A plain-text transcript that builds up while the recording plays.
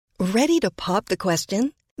Ready to pop the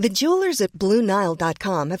question? The jewelers at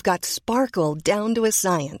BlueNile.com have got sparkle down to a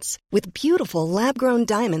science with beautiful lab-grown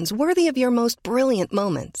diamonds worthy of your most brilliant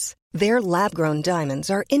moments. Their lab-grown diamonds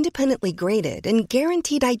are independently graded and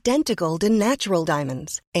guaranteed identical to natural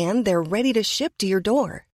diamonds, and they're ready to ship to your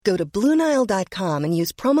door. Go to BlueNile.com and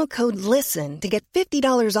use promo code LISTEN to get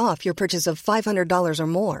 $50 off your purchase of $500 or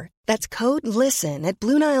more. That's code LISTEN at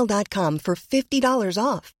BlueNile.com for $50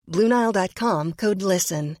 off. BlueNile.com, code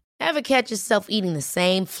LISTEN. Ever catch yourself eating the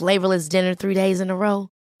same flavorless dinner 3 days in a row?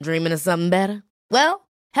 Dreaming of something better? Well,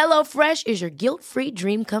 HelloFresh is your guilt-free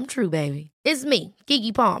dream come true, baby. It's me,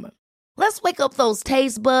 Keke Palmer. Let's wake up those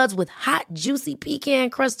taste buds with hot, juicy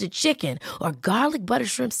pecan-crusted chicken or garlic butter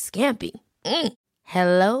shrimp scampi.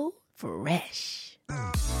 Hello Fresh.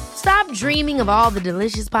 Stop dreaming of all the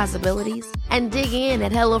delicious possibilities and dig in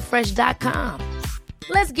at HelloFresh.com.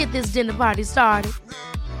 Let's get this dinner party started.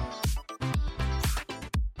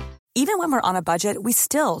 Even when we're on a budget, we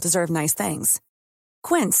still deserve nice things.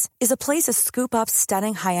 Quince is a place to scoop up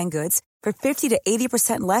stunning high-end goods for 50 to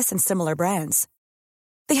 80% less than similar brands.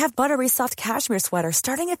 They have buttery soft cashmere sweaters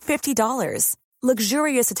starting at $50,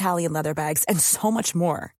 luxurious Italian leather bags, and so much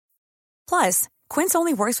more. Plus, Quince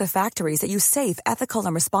only works with factories that use safe, ethical,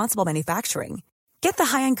 and responsible manufacturing. Get the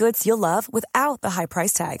high-end goods you'll love without the high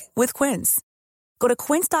price tag with Quince. Go to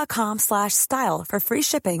quince.com/style for free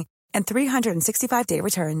shipping and 365-day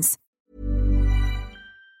returns.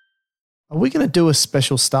 Are we going to do a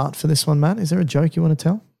special start for this one, Matt? Is there a joke you want to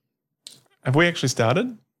tell? Have we actually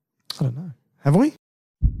started? I don't know. Have we?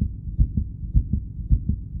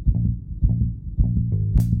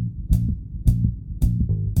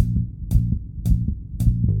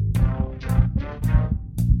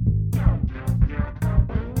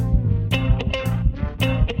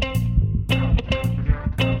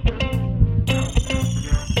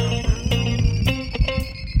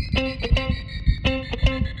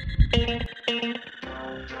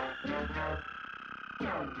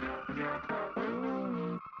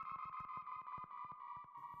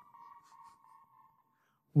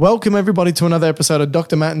 Welcome, everybody, to another episode of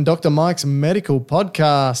Dr. Matt and Dr. Mike's Medical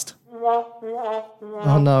Podcast.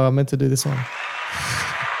 Oh, no, I meant to do this one.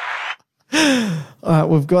 All right,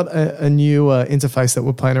 we've got a new interface that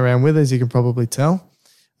we're playing around with, as you can probably tell.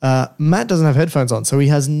 Matt doesn't have headphones on, so he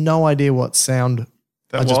has no idea what sound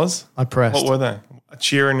I pressed. What were they? A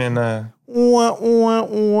cheering and a... Wah, wah,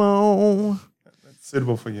 wah. That's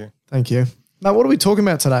suitable for you. Thank you. Matt, what are we talking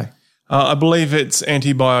about today? I believe it's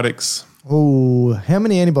antibiotics. Oh, how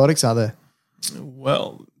many antibiotics are there?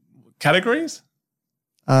 Well, categories?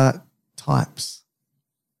 Types.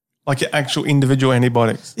 Like actual individual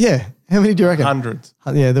antibiotics? Yeah. How many do you reckon? Hundreds.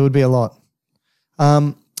 Yeah, there would be a lot.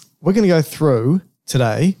 We're going to go through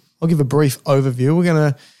today. I'll give a brief overview. We're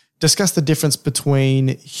going to discuss the difference between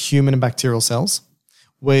human and bacterial cells.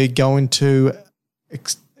 We're going to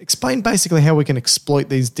explain basically how we can exploit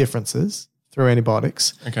these differences through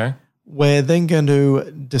antibiotics. Okay. We're then going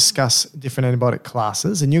to discuss different antibiotic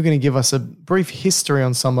classes, and you're going to give us a brief history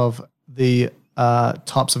on some of the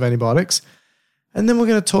types of antibiotics. And then we're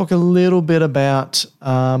going to talk a little bit about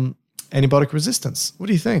antibiotic resistance. What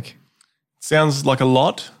do you think? Sounds like a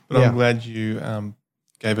lot, but Yeah. I'm glad you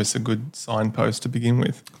gave us a good signpost to begin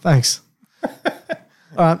with. Thanks. All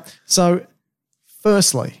right. So,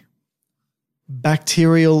 firstly,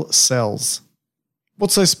 bacterial cells.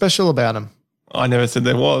 What's so special about them? I never said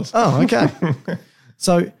there was. Oh, okay.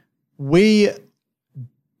 So we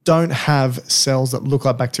don't have cells that look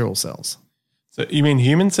like bacterial cells. So you mean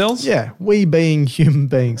human cells? Yeah, we being human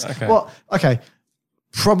beings. Okay. Well, okay,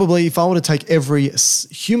 probably if I were to take every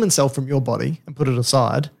human cell from your body and put it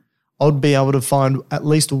aside, I'd be able to find at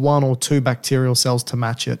least one or two bacterial cells to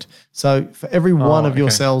match it. So for every one of your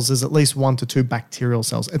cells, there's at least 1 to 2 bacterial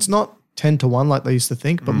cells. It's not 10 to 1 like they used to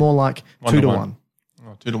think, but more like 2 to 1.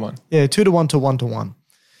 Oh, 2 to 1. Yeah, 2 to 1 to 1 to 1.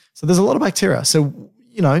 So there's a lot of bacteria. So,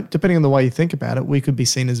 you know, depending on the way you think about it, we could be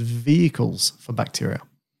seen as vehicles for bacteria.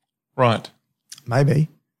 Right. Maybe.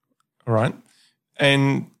 All right.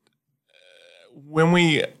 And when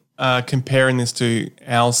we are comparing this to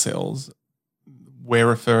our cells, we're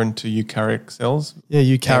referring to eukaryotic cells. Yeah,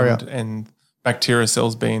 eukaryote. And bacteria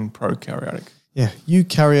cells being prokaryotic. Yeah,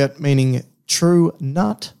 eukaryote meaning true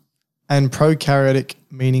nut and prokaryotic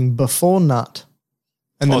meaning before nut.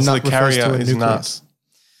 And the so nut the refers to carrier a is nucleus. nut.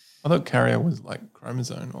 I thought carrier was like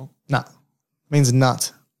chromosome. Or... Nut. Means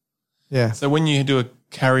nut. Yeah. So when you do a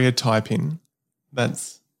carrier type in,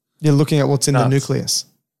 that's... You're looking at what's in nuts. the nucleus.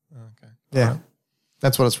 Okay. Yeah. Right.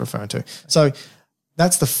 That's what it's referring to. So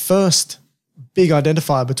that's the first big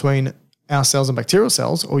identifier between our cells and bacterial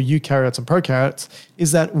cells, or eukaryotes and prokaryotes,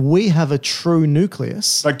 is that we have a true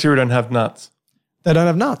nucleus. Bacteria don't have nuts. They don't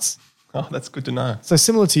have nuts. Oh, that's good to know. So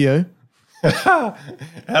similar to you, How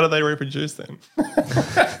do they reproduce then?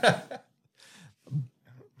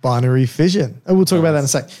 binary fission. And we'll talk about that in a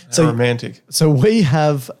sec. So romantic. So we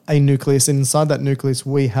have a nucleus, and inside that nucleus,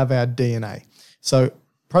 we have our DNA. So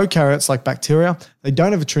prokaryotes, like bacteria, they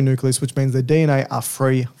don't have a true nucleus, which means their DNA are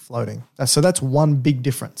free floating. So that's one big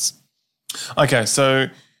difference. Okay, so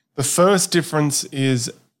the first difference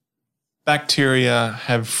is bacteria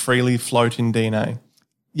have freely floating DNA.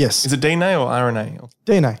 Yes. Is it DNA or RNA?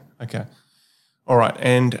 DNA. Okay. All right.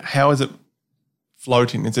 And how is it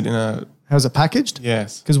floating? Is it in a... How is it packaged?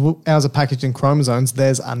 Yes. Because ours are packaged in chromosomes.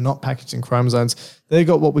 Theirs are not packaged in chromosomes. They've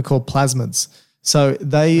got what we call plasmids. So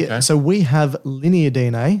so we have linear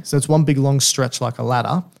DNA. So it's one big long stretch like a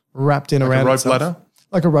ladder wrapped in Like around a rope itself. ladder?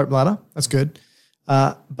 Like a rope ladder. That's good.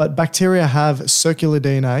 But bacteria have circular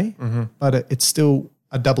DNA, but it's still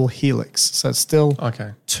a double helix. So it's still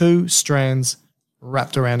Okay. two strands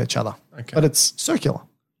wrapped around each other. Okay. But it's circular.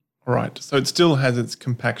 All right. So it still has its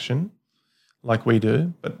compaction like we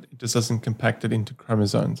do, but it just doesn't compact it into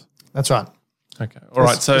chromosomes. That's right. Okay. All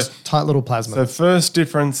right. It's So just tight little plasmid. the first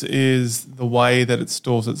difference is the way that it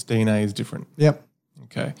stores its DNA is different. Yep.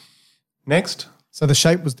 Okay. Next. So the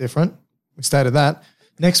shape was different. We stated that.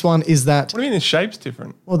 Next one is that, What do you mean the shape's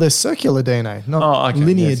different? well, there's circular DNA, not Oh, okay.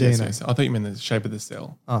 linear Yes, DNA. yes. I thought you meant the shape of the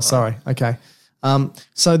cell. Oh, sorry. Okay.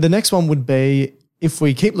 So the next one would be, if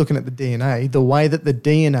we keep looking at the DNA, the way that the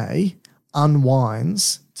DNA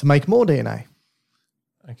unwinds to make more DNA.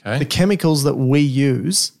 Okay. The chemicals that we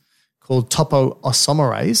use, called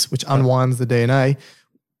topoisomerase, which unwinds the DNA,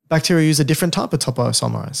 bacteria use a different type of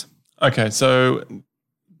topoisomerase. Okay, so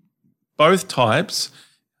both types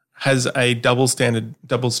has a double-stranded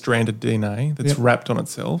DNA that's Yep. wrapped on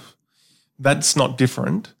itself. That's not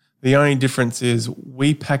different. The only difference is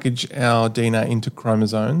we package our DNA into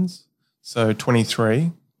chromosomes, so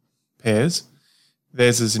 23 pairs.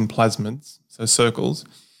 Theirs is in plasmids, so circles.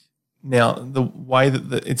 Now, the way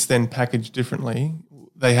that it's then packaged differently,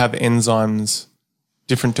 they have enzymes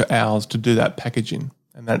different to ours to do that packaging,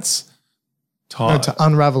 and that's No, to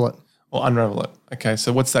unravel it. or unravel it. Okay,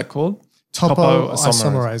 so what's that called?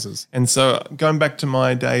 Topoisomerases. And so going back to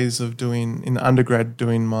my days of in undergrad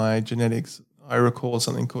doing my genetics, I recall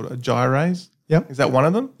something called a gyrase. Yep. Is that one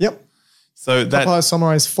of them? Yep. So that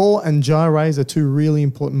Topoisomerase 4 and gyrase are two really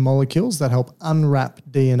important molecules that help unwrap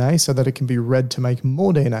DNA so that it can be read to make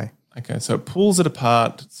more DNA. okay, so it pulls it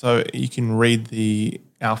apart so you can read the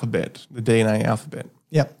alphabet, the DNA alphabet.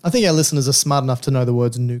 Yep. I think our listeners are smart enough to know the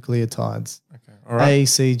words nucleotides. Okay, all right. A,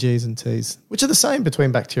 C, Gs, and Ts, which are the same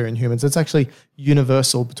between bacteria and humans. It's actually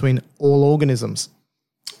universal between all organisms.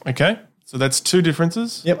 Okay, so that's two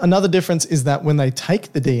differences. Yep. Another difference is that when they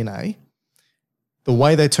take the DNA, the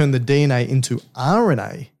way they turn the DNA into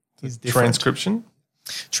RNA is different. Transcription.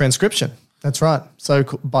 Transcription. That's right. So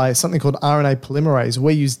by something called RNA polymerase,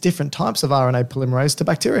 we use different types of RNA polymerase to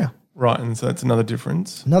bacteria. Right, and so that's another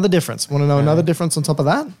difference. Another difference. Want to know another difference on top of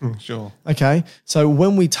that? Sure. Okay. So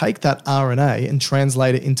when we take that RNA and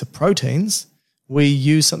translate it into proteins, we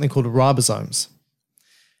use something called ribosomes.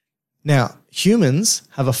 Now, humans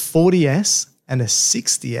have a 40S and a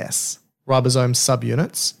 60S ribosome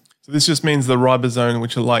subunits. So this just means the ribosome,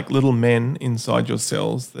 which are like little men inside your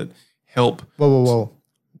cells that help. Whoa.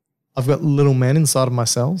 I've got little men inside of my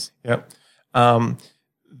cells. Yep.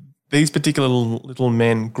 These particular little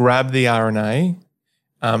men grab the RNA.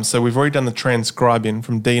 So we've already done the transcribing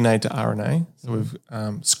from DNA to RNA. So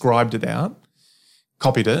we've scribed it out,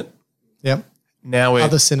 copied it. Yep. Now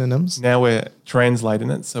Other synonyms. we're translating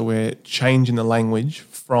it. So we're changing the language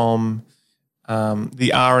from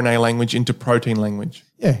the RNA language into protein language.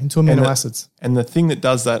 Yeah, into amino acids. And the thing that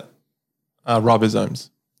does that are ribosomes.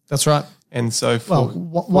 That's right. And so Well,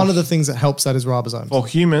 one of the things that helps that is ribosomes. for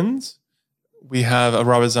humans, we have a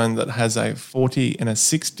ribosome that has a 40 and a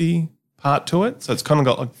 60 part to it. So it's kind of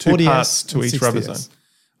got like two 40S parts to and each 60S. ribosome.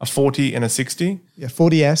 A 40 and a 60. Yeah,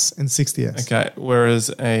 40S and 60S. Okay.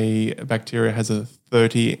 Whereas a bacteria has a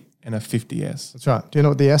 30 and a 50S. That's right. Do you know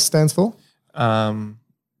what the S stands for? No.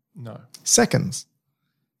 Seconds.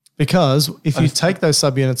 Because if you take those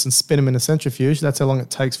subunits and spin them in a centrifuge, that's how long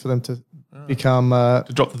it takes for them to become, To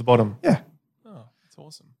drop to the bottom. yeah. Oh, that's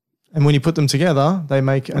awesome. And when you put them together, they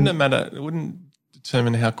make, Wouldn't it matter? It wouldn't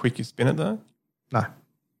determine how quick you spin it though? no.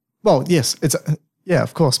 Well, yes, yeah,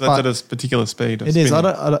 of course. That's But at a particular speed. Of it is.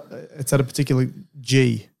 spinning. It's at a particular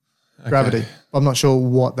G, gravity. I'm not sure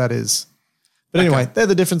what that is. But anyway, they're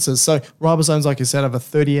the differences. So ribosomes, like you said, have a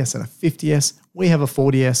 30S and a 50S. We have a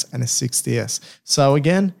 40S and a 60S. So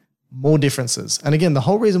again, more differences. And again, the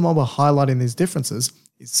whole reason why we're highlighting these differences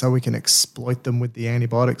is so we can exploit them with the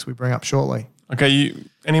antibiotics we bring up shortly. Okay,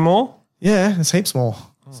 any more? Yeah, there's heaps more.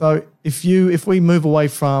 So if we move away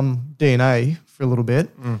from DNA for a little bit,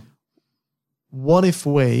 what if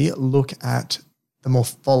we look at the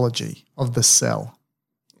morphology of the cell?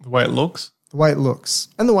 The way it looks? The way it looks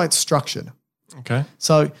and the way it's structured. Okay.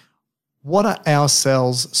 So what are our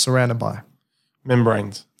cells surrounded by?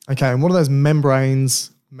 Membranes. Okay, and what are those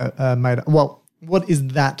membranes made of? Well, what is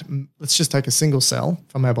that? Let's just take a single cell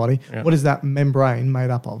from our body. Yeah. What is that membrane made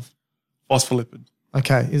up of? Phospholipid.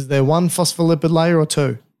 Okay, is there one phospholipid layer or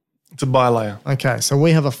two? It's a bilayer. Okay, so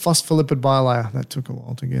we have a phospholipid bilayer. That took a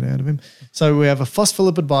while to get out of him. So we have a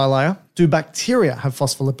phospholipid bilayer. Do bacteria have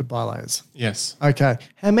phospholipid bilayers? Yes. Okay,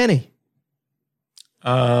 how many?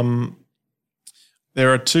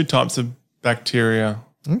 There are two types of bacteria.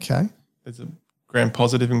 Okay, There's a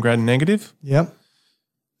gram-positive and gram-negative. yep.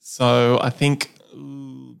 So I think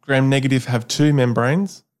gram-negative have two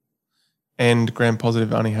membranes and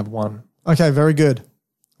gram-positive only have one. Okay, very good.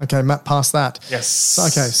 Okay, Matt passed that. Yes.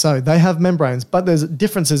 Okay, so they have membranes, but there's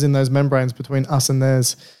differences in those membranes between us and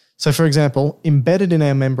theirs. So for example, embedded in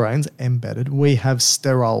our membranes, we have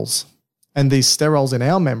sterols. And these sterols in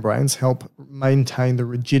our membranes help maintain the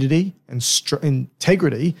rigidity and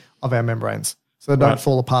integrity of our membranes so they don't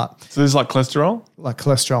fall apart. So this is like cholesterol? Like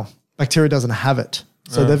cholesterol. Bacteria doesn't have it.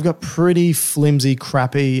 So they've got pretty flimsy,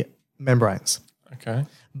 crappy membranes. Okay.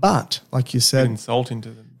 But like you said, Insult into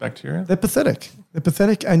the bacteria? they're pathetic. They're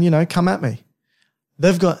pathetic and, come at me.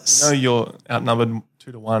 They've got... No, you're outnumbered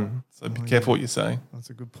 2-1, so be careful what you say. That's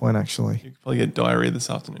a good point, actually. You could probably get diarrhea this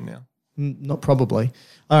afternoon now. Not probably.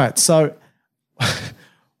 All right, so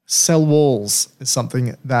cell walls is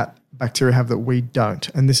something that bacteria have that we don't,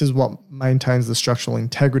 and this is what maintains the structural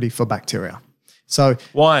integrity for bacteria. So,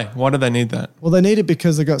 Why? Why do they need that? well, they need it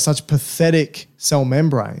because they've got such pathetic cell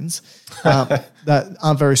membranes that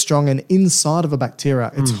aren't very strong, and inside of a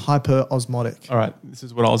bacteria, it's hyperosmotic. All right, this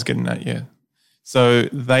is what I was getting at, yeah. So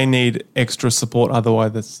they need extra support,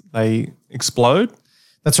 otherwise they explode?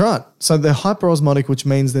 That's right. So they're hyperosmotic, which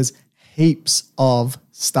means there's heaps of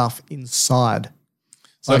stuff inside.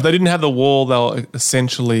 So if they didn't have the wall, they'll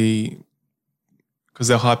essentially, because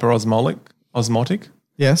they're osmotic,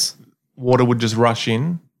 Yes. water would just rush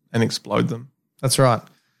in and explode them. That's right.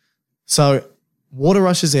 So water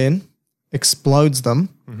rushes in, explodes them,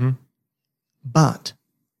 but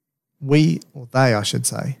they, I should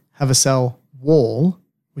say, have a cell wall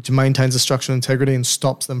which maintains the structural integrity and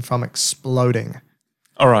stops them from exploding.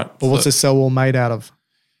 All right. But what's this cell wall made out of?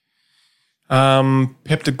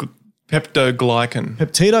 Peptidoglycan.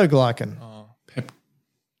 Peptidoglycan.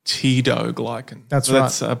 Peptidoglycan. That's so right.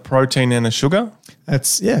 That's a protein and a sugar?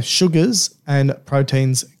 That's, sugars and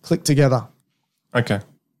proteins click together. Okay.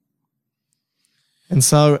 And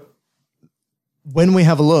so when we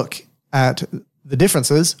have a look at the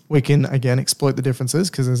differences, we can, again, exploit the differences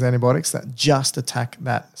because there's antibiotics that just attack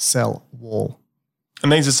that cell wall.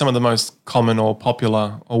 And these are some of the most common or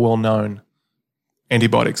popular or well-known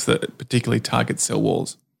antibiotics that particularly target cell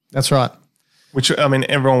walls. That's right. Which, I mean,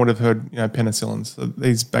 everyone would have heard, penicillin. So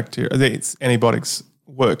these antibiotics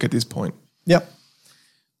work at this point. Yep.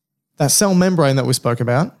 That cell membrane that we spoke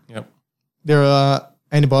about, Yep. there are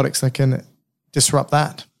antibiotics that can disrupt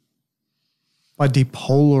that by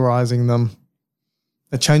depolarizing them.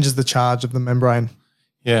 It changes the charge of the membrane.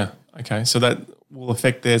 Yeah. Okay. So that will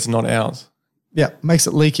affect theirs, not ours. Yeah, makes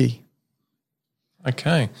it leaky.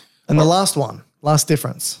 Okay. And the last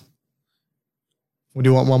difference. Or do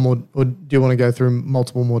you want one more, or do you want to go through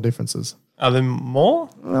multiple more differences? Are there more?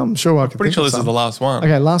 Well, I'm sure I can. Pretty sure this is the last one.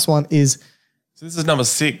 Okay, last one is So this is number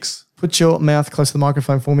 6. put your mouth close to the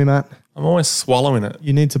microphone for me, Matt. I'm always swallowing it.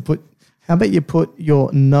 You need to how about you put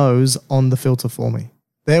your nose on the filter for me?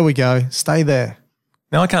 There we go. Stay there.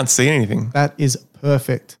 Now I can't see anything. That is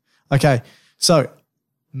perfect. Okay, so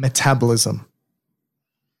metabolism.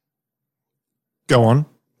 Go on.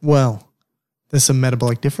 Well, there's some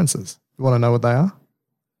metabolic differences. You want to know what they are?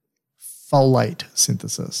 Folate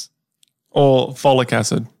synthesis. Or folic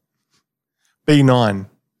acid. B9.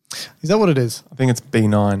 Is that what it is? I think it's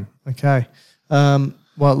B9. Okay.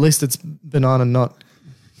 Well, at least it's benign and not.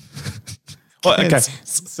 Well, okay. Cancer.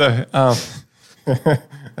 So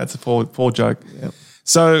that's a poor joke. Yep.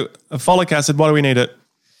 So folic acid, why do we need it?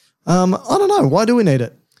 I don't know. Why do we need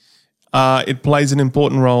it? It plays an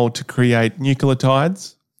important role to create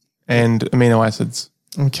nucleotides and amino acids.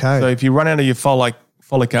 Okay. So if you run out of your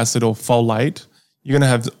folic acid or folate, you're going to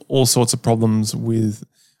have all sorts of problems with,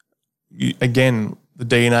 again, the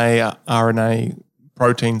DNA, RNA,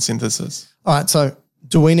 protein synthesis. All right. So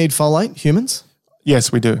do we need folate, humans?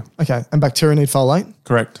 Yes, we do. Okay, and bacteria need folate.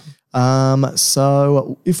 Correct.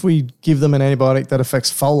 So if we give them an antibiotic that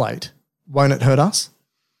affects folate, won't it hurt us?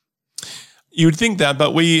 You would think that,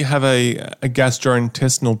 but we have a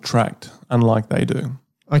gastrointestinal tract, unlike they do.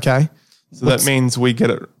 Okay. So that means we get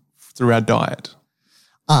it through our diet.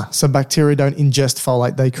 So bacteria don't ingest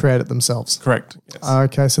folate, they create it themselves. Correct. Yes.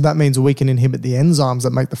 Okay, so that means we can inhibit the enzymes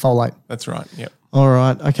that make the folate. That's right. Yep. All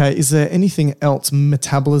right. Okay. Is there anything else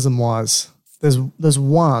metabolism-wise? There's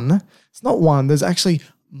one. It's not one. There's actually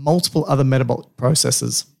multiple other metabolic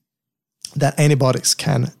processes that antibiotics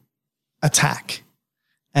can attack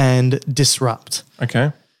and disrupt.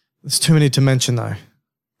 Okay. There's too many to mention though.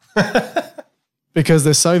 Because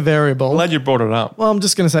they're so variable. I'm glad you brought it up. Well, I'm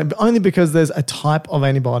just going to say only because there's a type of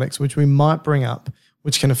antibiotics which we might bring up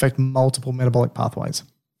which can affect multiple metabolic pathways.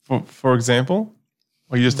 For example,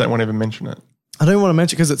 or you just don't want to even mention it? I don't want to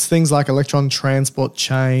mention because it's things like electron transport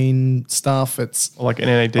chain stuff. It's Or like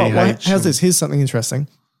NADH. Oh, well, how's this? Here's something interesting.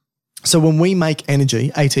 So when we make energy,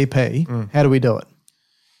 ATP, how do we do it?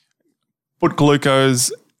 Put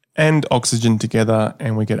glucose and oxygen together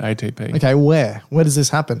and we get ATP. Okay, where? Where does this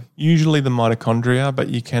happen? Usually the mitochondria, but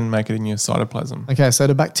you can make it in your cytoplasm. Okay, so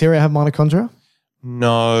do bacteria have mitochondria?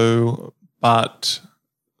 No, but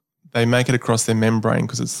they make it across their membrane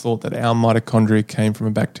because it's thought that our mitochondria came from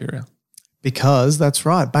a bacteria. Because that's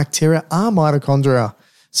right, bacteria are mitochondria.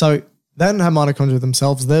 So they don't have mitochondria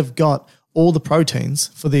themselves. They've got all the proteins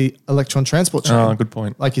for the electron transport chain. Oh, good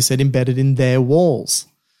point. Like you said, embedded in their walls.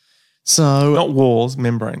 So Not walls,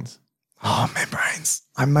 membranes. Oh, membranes.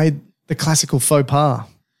 I made the classical faux pas.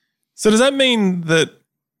 So does that mean that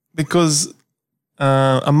because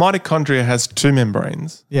a mitochondria has two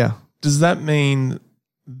membranes, Yeah. does that mean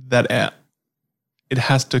that it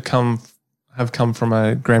has to have come from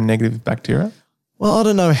a gram-negative bacteria? Well, I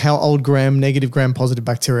don't know how old gram-negative, gram-positive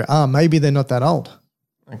bacteria are. Maybe they're not that old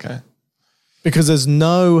Okay. because there's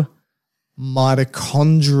no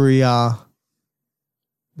mitochondria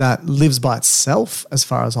that lives by itself as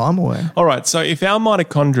far as I'm aware. All right. So if our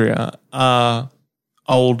mitochondria are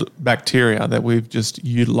old bacteria that we've just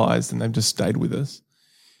utilized and they've just stayed with us,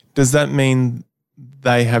 does that mean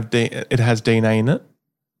they have it has DNA in it?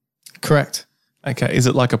 Correct. Okay. Is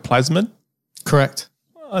it like a plasmid? Correct.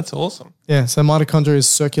 Oh, that's awesome. Yeah, so mitochondria is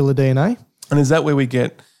circular DNA. And is that where you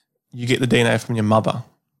get the DNA from your mother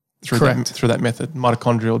through Correct. through that method,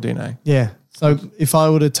 mitochondrial DNA? Yeah. So if I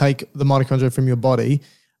were to take the mitochondria from your body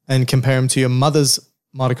and compare them to your mother's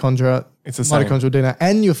mitochondria, It's the same. mitochondrial DNA,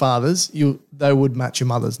 and your father's, they would match your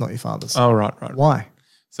mother's, not your father's. Oh, right. Why?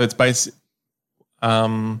 So it's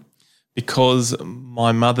because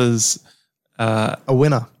my mother's A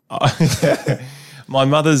winner. my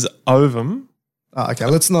mother's ovum Oh, okay,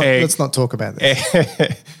 let's not talk about this.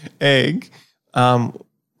 egg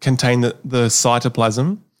contained the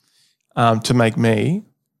cytoplasm to make me.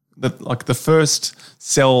 The first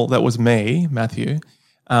cell that was me, Matthew,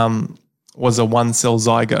 was a one-cell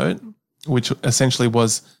zygote, which essentially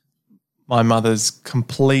was my mother's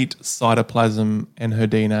complete cytoplasm and her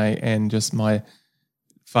DNA and just my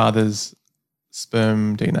father's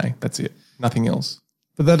sperm DNA. That's it. Nothing else.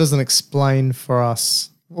 But that doesn't explain for us.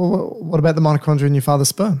 Well, what about the mitochondria in your father's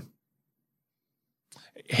sperm?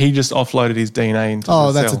 He just offloaded his DNA into Oh,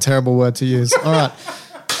 the that's cell. a terrible word to use. All right.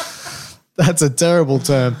 That's a terrible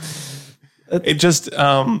term. It just,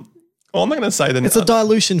 I'm not going to say that. It's a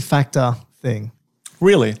dilution factor thing.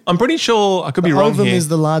 Really? I'm pretty sure I could be The wrong ovum here. is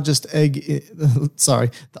the largest egg. Sorry,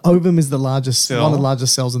 the ovum is the largest, Cell. one of the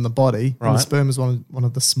largest cells in the body, and the Right. sperm is one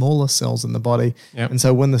of the smaller cells in the body. Yep. And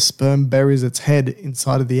so when the sperm buries its head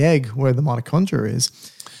inside of the egg, where the mitochondria is,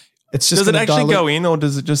 it's just Does it gonna actually dilute. go in, or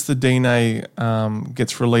does it just the DNA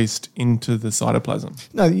gets released into the cytoplasm?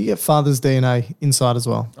 No, you get father's DNA inside as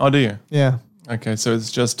well. Oh, do you? Yeah, Okay, so it's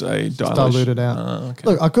just a dilution. diluted out. Okay.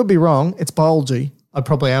 Look, I could be wrong. It's biology. I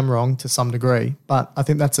probably am wrong to some degree, but I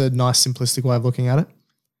think that's a nice simplistic way of looking at it.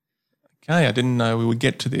 Okay, I didn't know we would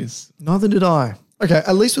get to this. Neither did I. Okay,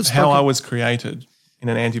 at least we've spoken. How I was created in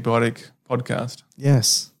an antibiotic podcast.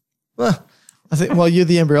 Yes. Well, I think, well, you're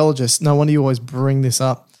the embryologist. No wonder you always bring this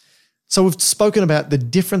up. So we've spoken about the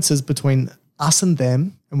differences between us and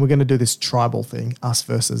them, and we're going to do this tribal thing, us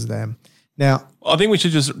versus them. Now, I think we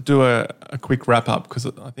should just do a quick wrap up because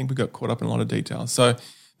I think we got caught up in a lot of detail. So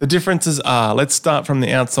the differences are, let's start from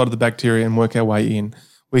the outside of the bacteria and work our way in.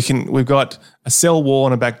 We've got a cell wall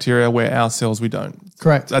on a bacteria where our cells we don't.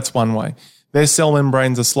 correct. That's one way. Their cell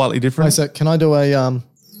membranes are slightly Okay, different. so can I do a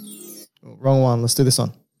wrong one? Let's do this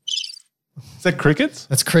one. Is that crickets?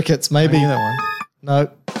 That's crickets, maybe. Yeah, that one.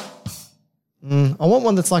 No. I want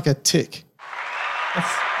one that's like a tick. That's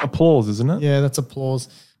applause, isn't it? Yeah, that's applause.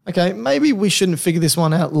 Okay, maybe we shouldn't figure this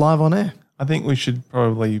one out live on air. I think we should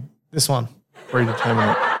probably This one. predetermine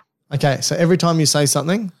it. Okay, so every time you say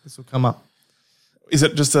something, this will come up. Is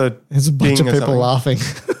it just a There's a bunch ding of or people something?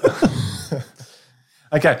 laughing.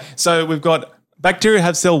 Okay, so we've got bacteria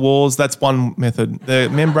have cell walls. That's one method. The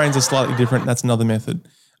membranes are slightly different. That's another method.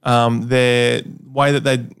 Their way that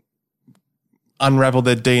they unravel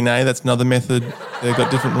their DNA, that's another method. They've got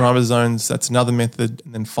different ribosomes. That's another method.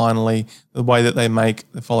 And then finally, the way that they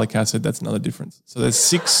make the folic acid, that's another difference. So there's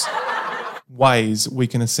 6 ways we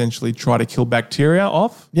can essentially try to kill bacteria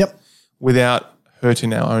off Yep. without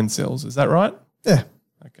hurting our own cells. Is that right? Yeah.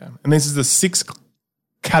 Okay. And this is the 6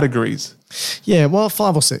 categories Yeah, well,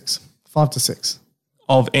 5 or 6. 5 to 6.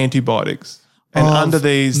 of antibiotics. And Of under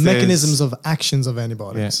these, there's- mechanisms of actions of yeah,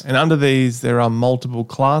 antibiotics. and under these, there are multiple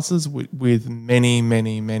classes with many,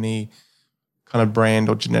 many, many kind of brand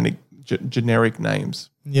or generic names,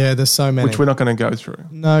 Yeah, there's so many. which we're not going to go through.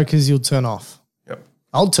 No, because you'll turn off. Yep.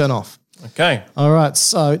 I'll turn off. Okay. All right.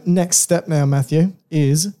 So next step now, Matthew,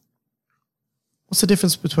 is what's the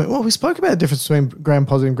difference between? Well, we spoke about the difference between gram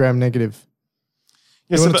positive and gram negative.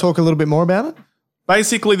 Yeah, You so want to talk a little bit more about it?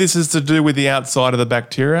 basically, this is to do with the outside of the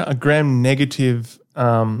bacteria. A gram-negative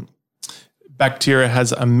bacteria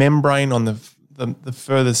has a membrane on the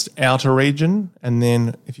furthest outer region, and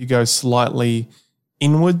then if you go slightly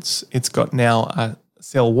inwards, it's got now a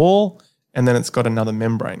cell wall, and then it's got another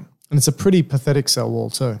membrane. And it's a pretty pathetic cell wall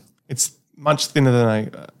too. It's much thinner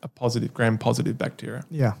than a positive gram-positive bacteria.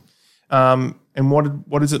 Yeah. And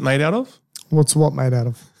what is it made out of? What's what made out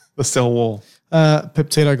of? The cell wall.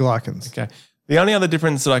 Peptidoglycans. Okay. The only other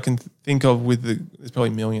difference that I can think of there's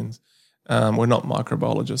probably millions. We're not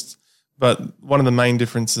microbiologists, but one of the main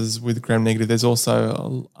differences with gram-negative, there's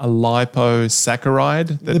also a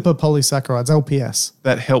liposaccharide Lipopolysaccharides, LPS.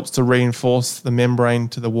 that helps to reinforce the membrane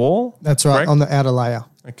to the wall. That's right, correct? on the outer layer.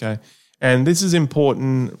 Okay. And this is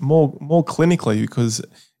important more clinically because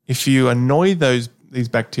if you annoy these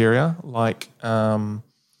bacteria like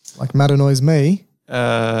Like Matt annoys me.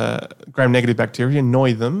 gram-negative bacteria,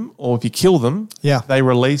 annoy them, or if you kill them, Yeah. they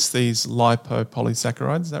release these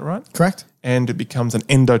lipopolysaccharides. Is that right? Correct? And it becomes an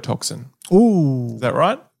endotoxin. Ooh. Is that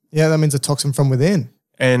right? Yeah, that means a toxin from within.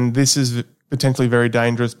 And this is potentially very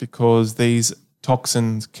dangerous because these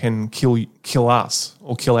toxins can kill us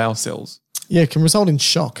or kill our cells. Yeah, it can result in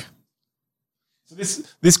shock. So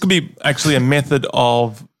this could be actually a method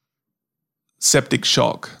of septic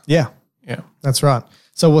shock. Yeah, Yeah. that's right.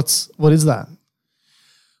 So what is that?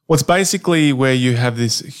 What's basically where you have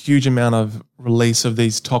this huge amount of release of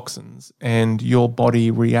these toxins and your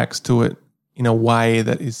body reacts to it in a way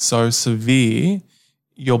that is so severe,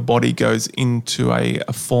 your body goes into a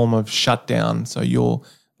form of shutdown. So your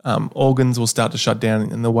organs will start to shut down,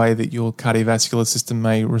 and the way that your cardiovascular system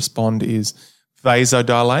may respond is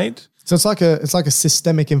vasodilate. So it's like a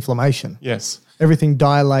systemic inflammation. Yes. Everything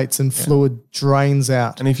dilates and fluid drains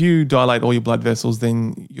out. And if you dilate all your blood vessels,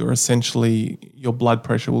 then your blood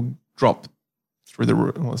pressure will drop through the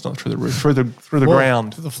roof. Well, it's not through the roof, through the Well,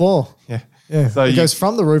 ground. to the floor. Yeah. Yeah, So it goes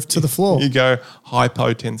from the roof to the floor. You go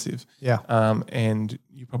hypotensive. Yeah. And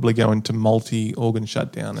you probably go into multi-organ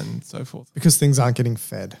shutdown and so forth Because things aren't getting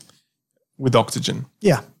fed. with oxygen.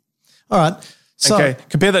 Yeah. All right. So, Okay,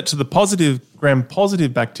 compare that to the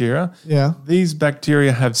gram-positive bacteria. yeah. These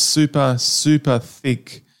bacteria have super, super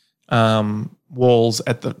thick walls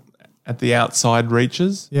at the outside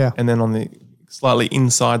reaches. Yeah. And then on the slightly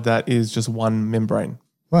inside that is just one membrane.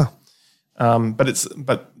 Wow. But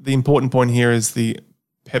the important point here is the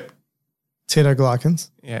Peptidoglycans.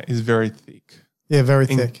 is very thick. Yeah, very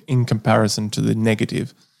thick. in comparison to the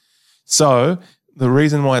negative. So the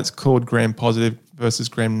reason why it's called gram-positive versus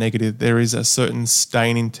gram-negative, there is a certain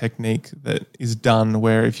staining technique that is done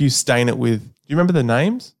where if you stain it with, do you remember the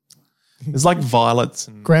names? There's like violets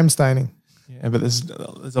and Gram staining. yeah, but there's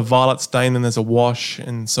a violet stain and there's a wash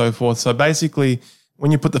and so forth. So basically,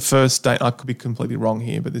 when you put the first stain, I could be completely wrong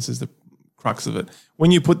here, but this is the crux of it.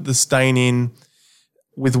 When you put the stain in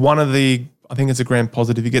with one of the, I think it's a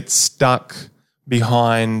gram-positive, you get stuck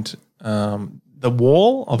behind the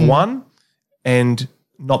wall of one and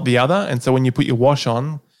not the other. And so when you put your wash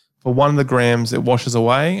on, for one of the grams, it washes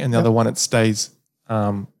away, and the other one, it stays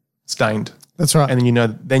stained. That's right. And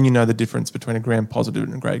then you know the difference between a gram-positive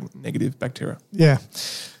and a gram-negative bacteria. Yeah.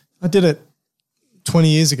 I did it 20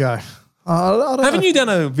 years ago. I don't Haven't know. you done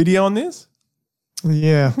a video on this?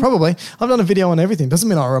 Yeah, probably. I've done a video on everything. Doesn't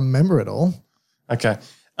mean I remember it all. Okay.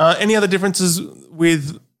 Any other differences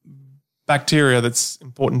with bacteria that's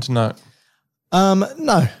important to note?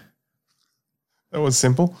 No. That was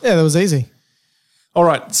simple. Yeah, that was easy. All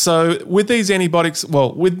right. So with these antibiotics,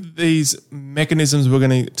 with these mechanisms, we're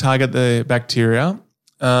going to target the bacteria.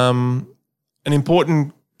 An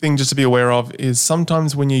important thing just to be aware of is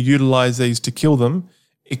sometimes when you utilize these to kill them,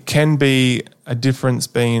 it can be a difference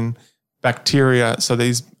being bacteria. So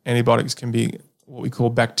these antibiotics can be what we call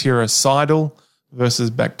bactericidal versus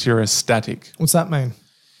bacteriostatic. What's that mean?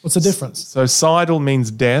 What's the difference? So cidal means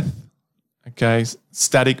death. Okay.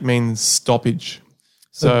 Static means stoppage.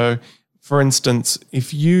 So for instance,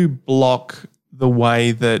 if you block the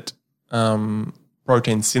way that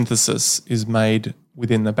protein synthesis is made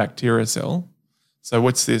within the bacteria cell, so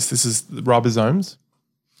what's this? This is the ribosomes.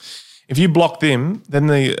 If you block them, then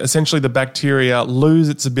essentially the bacteria lose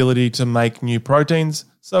its ability to make new proteins,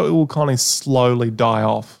 so it will kind of slowly die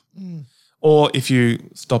off. Or if you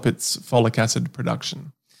stop its folic acid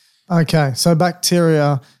production. Okay, so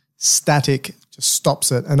bacteria static just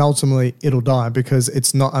stops it, and ultimately it'll die because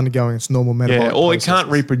it's not undergoing its normal metabolic processes. It can't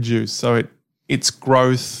reproduce, so its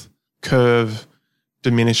growth curve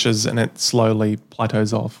diminishes and it slowly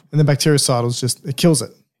plateaus off. And the bactericidal it kills it.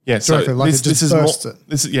 Yeah, directly, so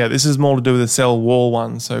this is more to do with the cell wall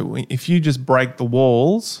one. So if you just break the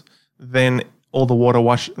walls, then all the water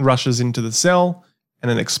rushes into the cell and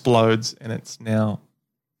it explodes, and it's now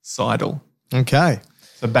cidal. Okay.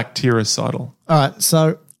 So bactericidal. All right,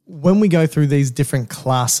 so when we go through these different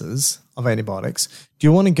classes of antibiotics, do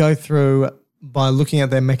you want to go through by looking at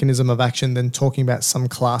their mechanism of action, then talking about some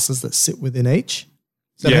classes that sit within each?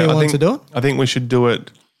 Is that how you want to do it? I think we should do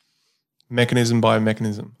it mechanism by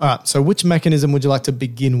mechanism. All right, so which mechanism would you like to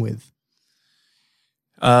begin with?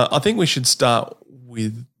 I think we should start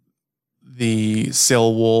with the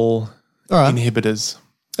cell wall inhibitors.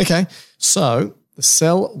 Okay, so the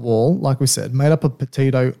cell wall, like we said, made up of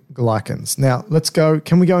peptidoglycans. Now,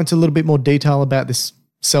 can we go into a little bit more detail about this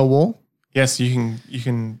cell wall? Yes, you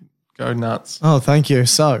can go nuts. Oh, thank you.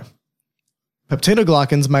 So,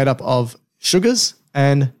 peptidoglycans made up of sugars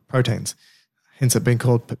and proteins, hence it being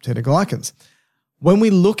called peptidoglycans. When we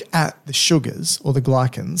look at the sugars or the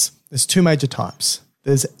glycans, there's two major types.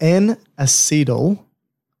 There's N-acetyl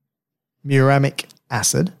muramic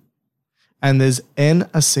acid, and there's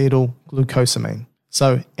N-acetyl glucosamine.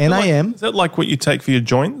 So NAM. Is that like what you take for your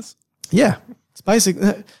joints? Yeah, it's basic.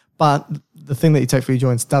 But the thing that you take for your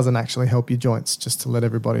joints doesn't actually help your joints, just to let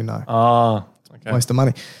everybody know. Ah, okay. Waste of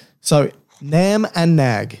money. So NAM and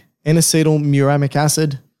NAG, N-acetyl muramic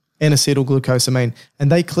acid, N-acetyl glucosamine,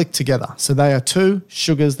 and they click together. So they are two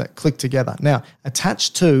sugars that click together. Now,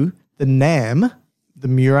 attached to the NAM, the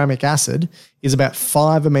muramic acid, is about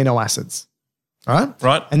 5 amino acids. All right?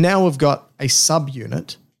 Right. And now we've got a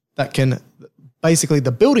subunit that can, basically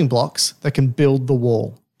the building blocks that can build the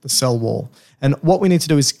wall, the cell wall. And what we need to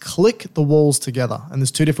do is click the walls together. And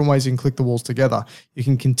there's two different ways you can click the walls together. You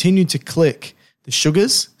can continue to click the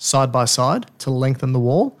sugars side by side to lengthen the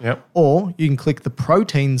wall. Yep. Or you can click the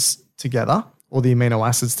proteins together, or the amino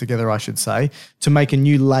acids together, I should say, to make a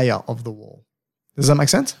new layer of the wall. Does that make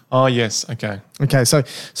sense? Oh, yes. Okay. Okay, so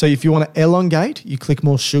if you want to elongate, you click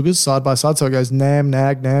more sugars side by side. So it goes NAM,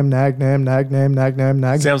 NAG, NAM, NAG, NAM, NAG, NAM, NAG, NAM,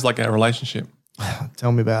 NAG. Sounds like a relationship.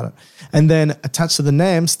 Tell me about it. And then attached to the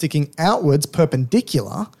NAM, sticking outwards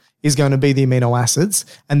perpendicular, is going to be the amino acids,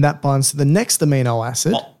 and that binds to the next amino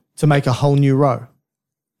acid to make a whole new row.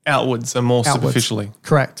 Outwards, so more superficially.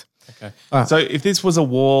 Correct. Okay. Right. So if this was a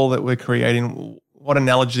wall that we're creating, what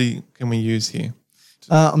analogy can we use here?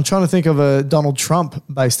 I'm trying to think of a Donald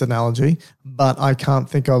Trump-based analogy, but I can't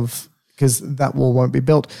think of, because that wall won't be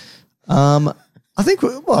built. I think,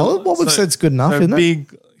 what we've said is good enough, isn't it?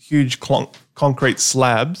 Big, huge concrete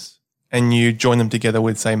slabs, and you join them together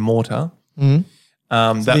with, say, mortar. Mm-hmm.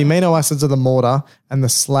 So the amino acids are the mortar, and the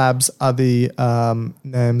slabs are the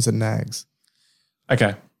NAMs and NAGs. Okay.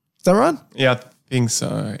 Is that right? Yeah, I think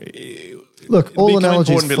so. Look, all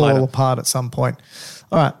analogies fall apart at some point.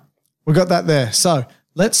 All right. We got that there. So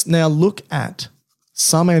let's now look at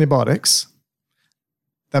some antibiotics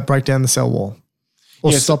that break down the cell wall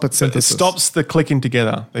or stop its synthesis. It stops the clicking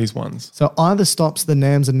together, these ones. So either stops the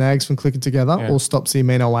NAMs and NAGs from clicking together or stops the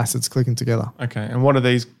amino acids clicking together. Okay. And what are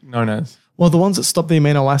these known as? Well, the ones that stop the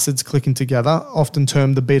amino acids clicking together, often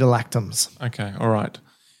termed the beta-lactams. Okay. All right.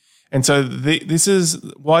 And so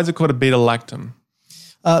why is it called a beta-lactam?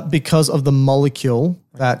 Because of the molecule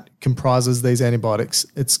that comprises these antibiotics.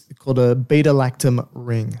 It's called a beta-lactam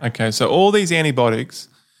ring. Okay, so all these antibiotics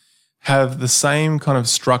have the same kind of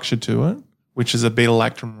structure to it, which is a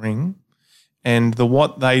beta-lactam ring. And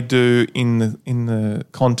what they do in the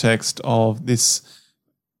context of this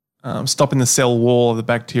stopping the cell wall of the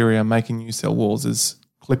bacteria, making new cell walls, is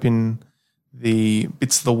clipping the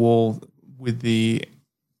bits of the wall with the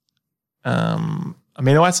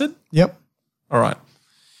amino acid? Yep. All right.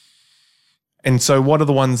 And so what are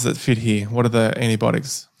the ones that fit here? What are the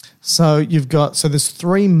antibiotics? So there's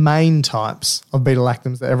three main types of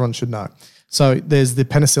beta-lactams that everyone should know. So there's the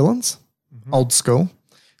penicillins, old school,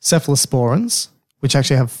 cephalosporins, which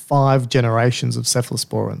actually have 5 generations of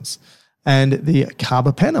cephalosporins, and the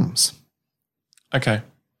carbapenems. Okay.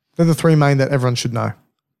 They're the 3 main that everyone should know.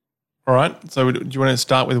 All right. So do you want to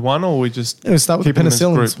start with one, or we just We'll start with keep them as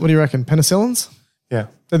penicillins. group? What do you reckon? Penicillins? Yeah.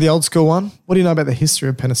 They're the old school one. What do you know about the history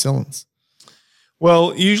of penicillins?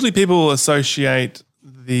 Well, usually people associate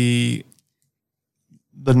the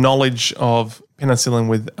knowledge of penicillin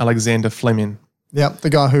with Alexander Fleming. Yep, the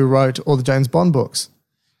guy who wrote all the James Bond books.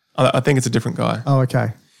 I think it's a different guy. Oh,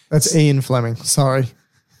 okay. That's Ian Fleming. Sorry.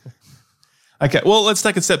 Okay, well, let's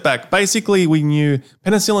take a step back. Basically, we knew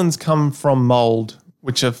penicillins come from mold,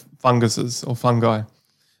 which are funguses or fungi.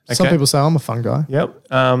 Okay? Some people say I'm a fungi. Yep.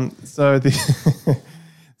 So the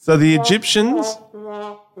so the Egyptians.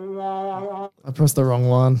 I pressed the wrong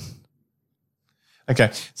one.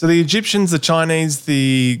 Okay, so the Egyptians, the Chinese,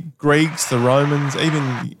 the Greeks, the Romans,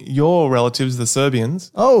 even your relatives, the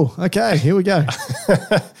Serbians, Oh, okay. Here we go.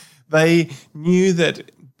 they knew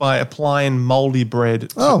that by applying moldy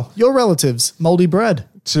bread Oh, your relatives, moldy bread.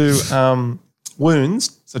 to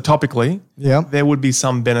wounds, so topically, Yeah. there would be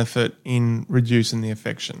some benefit in reducing the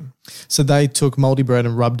infection. So they took moldy bread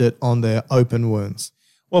and rubbed it on their open wounds.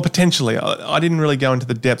 Well, potentially. I didn't really go into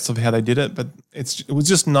the depths of how they did it, but it was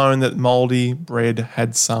just known that moldy bread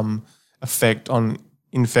had some effect on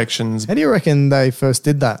infections. How do you reckon they first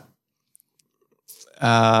did that?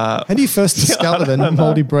 How do you first discover that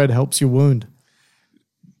moldy bread helps your wound?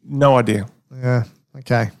 No idea. Yeah.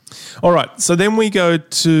 Okay. All right. So then we go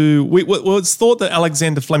to, well, it's thought that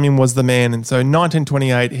Alexander Fleming was the man. And so in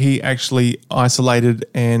 1928, he actually isolated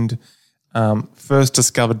and first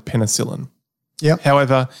discovered penicillin. Yep.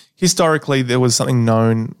 However, historically, there was something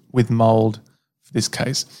known with mold for this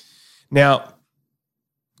case. Now,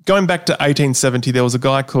 going back to 1870, there was a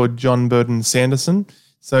guy called John Burton Sanderson.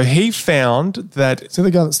 So he found that, Is he the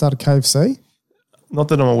guy that started KFC? not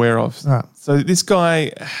that I'm aware of. Right. So this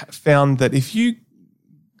guy found that if you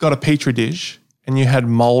got a petri dish and you had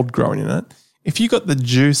mold growing in it, if you got the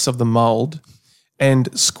juice of the mold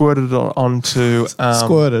and squirted it onto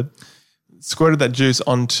squirted that juice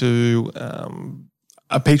onto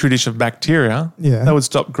a petri dish of bacteria, Yeah. that would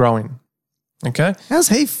stop growing. Okay, How's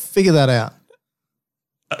he figure that out?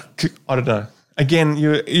 I don't know. Again,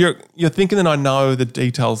 you're thinking that I know the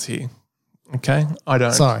details here. Okay, I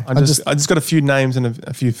don't. Sorry, I just got a few names and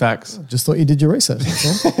a few facts. Just thought you did your research.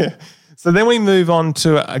 That's all. So then we move on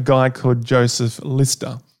to a guy called Joseph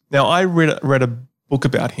Lister. Now I read a book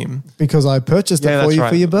about him. Because I purchased it for that's you right,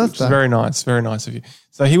 for your which birthday. is very nice of you.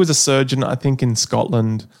 So he was a surgeon, I think, in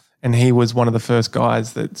Scotland, and he was one of the first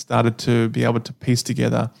guys that started to be able to piece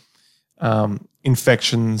together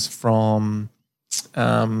infections from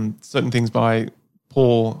certain things by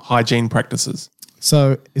poor hygiene practices.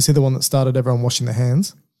 So is he the one that started everyone washing their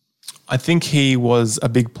hands? I think he was a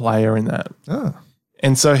big player in that. Oh.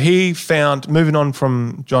 And so he found, moving on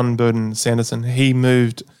from John Burton Sanderson, he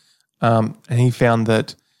moved and he found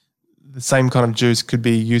that the same kind of juice could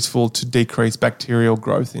be useful to decrease bacterial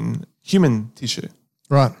growth in human tissue.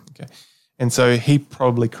 Right. Okay. And so he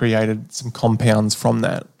probably created some compounds from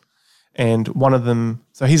that. And one of them,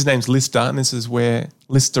 so his name's Lister, and this is where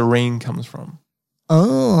Listerine comes from.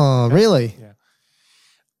 Oh, really?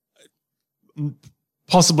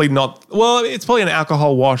 Possibly not. Well, it's probably an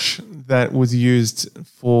alcohol wash that was used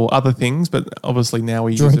for other things, but obviously now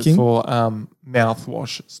we use it Drinking? for mouth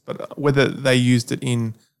washes. But whether they used it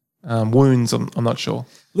in wounds, I'm not sure.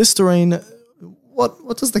 Listerine,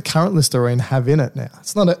 what does the current Listerine have in it now?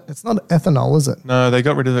 It's not ethanol, is it? No, they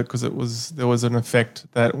got rid of it because there was an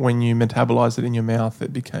effect that when you metabolized it in your mouth,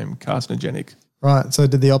 it became carcinogenic. Right. So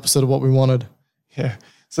it did the opposite of what we wanted. Yeah.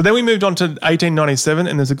 So then we moved on to 1897,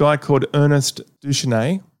 and there's a guy called Ernest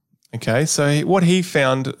Duchesne. Okay, so what he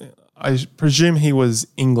found, I presume he was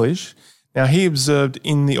English. Now, he observed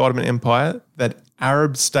in the Ottoman Empire that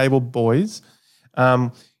Arab stable boys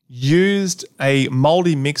used a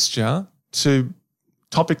moldy mixture to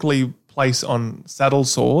topically place on saddle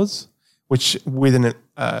sores, which with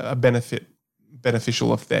a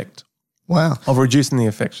beneficial effect Wow. of reducing the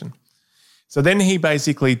infection. So then he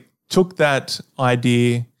basically took that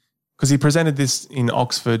idea, because he presented this in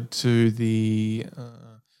Oxford to the,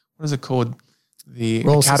 what is it called? The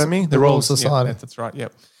Royal Academy? the Royal Society. Yeah, that's right,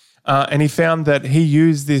 yep. And he found that he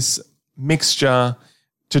used this mixture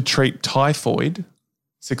to treat typhoid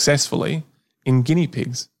successfully in guinea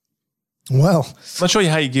pigs. Well, I'm not sure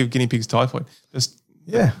how you give guinea pigs typhoid. Just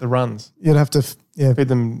Yeah. the runs. You'd have to, Feed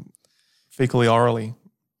them fecally orally.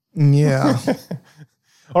 Yeah.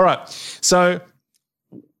 All right. So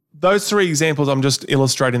those three examples, I'm just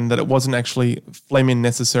illustrating that it wasn't actually Fleming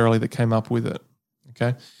necessarily that came up with it.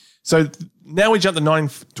 Okay. So now we jump to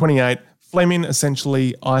 1928. Fleming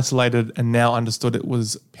essentially isolated and now understood it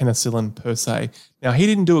was penicillin per se. Now, he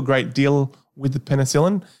didn't do a great deal with the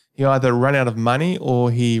penicillin. He either ran out of money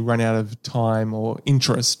or he ran out of time or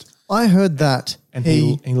interest. I heard that. And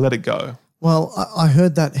he let it go. Well, I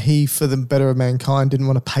heard that he, for the better of mankind, didn't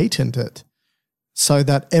want to patent it so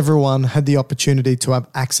that everyone had the opportunity to have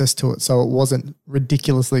access to it, so it wasn't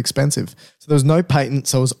ridiculously expensive. So there was no patent,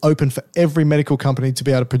 so it was open for every medical company to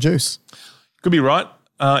be able to produce. Could be right.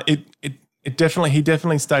 He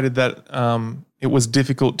definitely stated that it was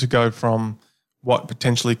difficult to go from what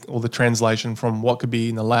potentially, or the translation from what could be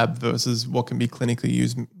in the lab versus what can be clinically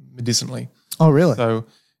used medicinally. Oh, really? So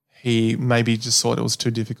he maybe just thought it was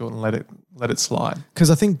too difficult and let it slide.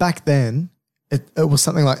 Because I think back then it was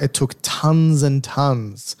something like it took tons and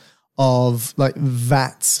tons of like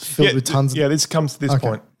vats filled with tons. Yeah, this comes to this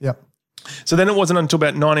point. Yep. So then it wasn't until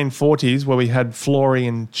about 1940s where we had Florey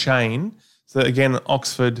and Chain. So again,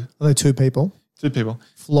 Oxford. Are they two people? Two people.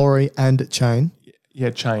 Florey and Chain.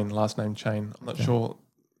 Yeah, Chain, last name Chain. I'm not sure.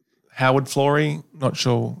 Howard Florey, not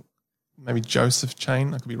sure. Maybe Joseph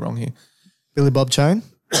Chain. I could be wrong here. Billy Bob Chain.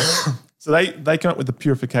 So they came up with the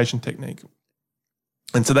purification technique.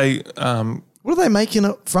 And so they... what are they making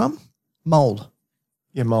it from? Mold.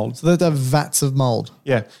 Yeah, mold. So they have vats of mold.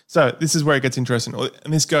 Yeah. So this is where it gets interesting.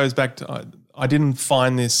 And this goes back to... I didn't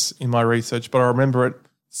find this in my research, but I remember it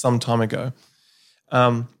some time ago.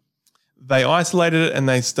 They isolated it and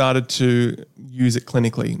they started to use it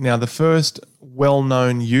clinically. Now, the first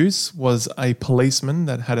well-known use was a policeman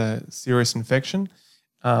that had a serious infection.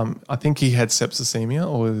 I think he had septicemia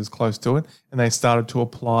or was close to it, and they started to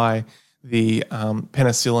apply the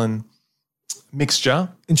penicillin mixture.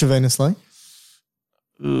 Intravenously?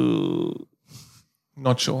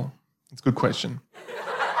 Not sure. It's a good question.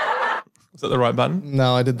 Was that the right button?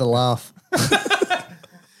 No, I did the laugh.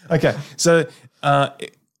 Okay, so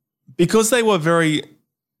because they were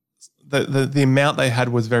the amount they had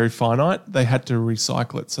was very finite, they had to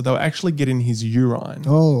recycle it. So they were actually getting his urine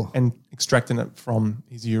and extracting it from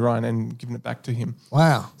his urine and giving it back to him.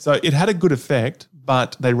 Wow. So it had a good effect,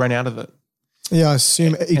 but they ran out of it. Yeah, I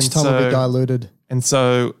assume each time it would be diluted. And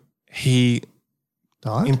so he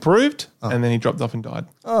died? Improved and then he dropped off and died.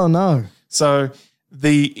 Oh, no. So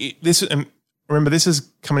remember, this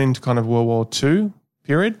is coming into kind of World War II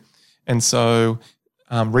period. And so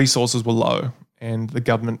resources were low and the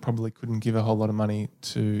government probably couldn't give a whole lot of money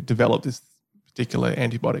to develop this particular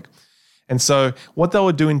antibiotic. And so what they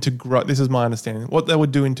were doing to grow, this is my understanding, what they were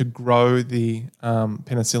doing to grow the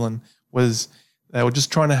penicillin was they were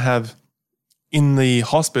just trying to have in the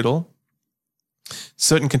hospital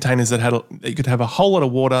certain containers that you could have a whole lot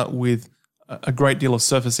of water with a great deal of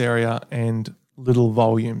surface area and little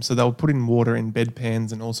volume. So they were putting water in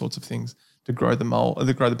bedpans and all sorts of things to grow the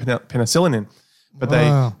penicillin in, but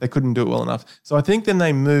they couldn't do it well enough. So I think then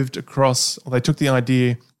they moved across, or they took the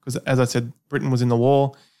idea, because as I said, Britain was in the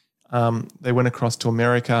war. They went across to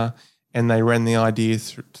America and they ran the idea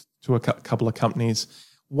to a couple of companies.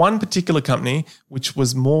 One particular company, which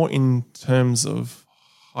was more in terms of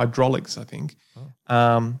hydraulics, I think,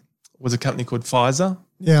 was a company called Pfizer.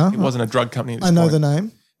 Yeah. It wasn't a drug company at this I know point. the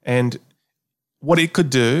name. And what it could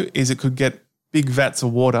do is it could get big vats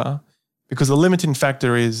of water, because the limiting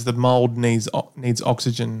factor is the mold needs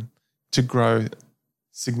oxygen to grow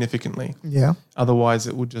significantly. Yeah. Otherwise,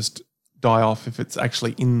 it would just die off if it's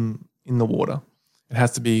actually in the water. It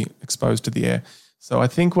has to be exposed to the air. So I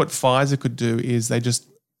think what Pfizer could do is they just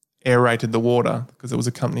aerated the water, because it was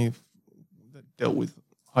a company that dealt with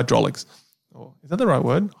hydraulics. Or is that the right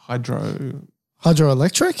word?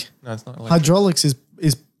 Hydroelectric? No, it's not electric. Hydraulics is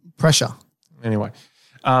pressure. Anyway.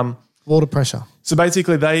 Water pressure. So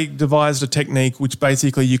basically they devised a technique which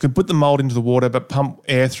basically you could put the mold into the water but pump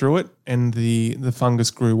air through it, and the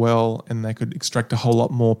fungus grew well and they could extract a whole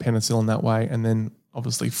lot more penicillin that way. And then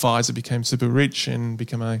obviously Pfizer became super rich and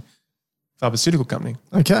became a pharmaceutical company.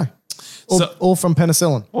 Okay. All from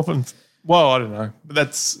penicillin. Well, I don't know. But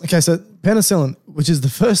that's... Okay, so penicillin, which is the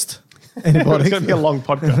first antibiotic. It's going to be a long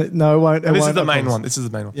podcast. No, it won't. This is the main one. This is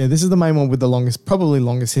the main one. Yeah, this is the main one with the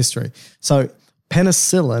longest history. So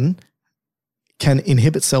penicillin can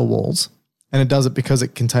inhibit cell walls, and it does it because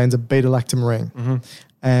it contains a beta-lactam ring. Mm-hmm.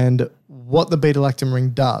 And what the beta-lactam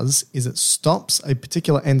ring does is it stops a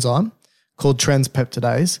particular enzyme called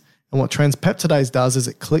transpeptidase. And what transpeptidase does is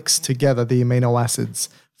it clicks together the amino acids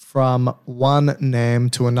from one NAM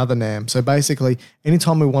to another NAM. So basically,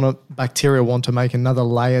 anytime bacteria want to make another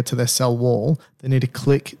layer to their cell wall, they need to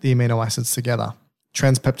click the amino acids together.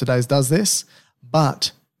 Transpeptidase does this,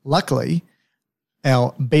 but luckily,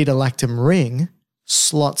 our beta-lactam ring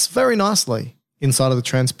slots very nicely inside of the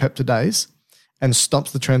transpeptidase and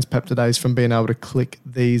stops the transpeptidase from being able to click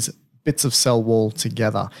these bits of cell wall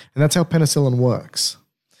together. And that's how penicillin works.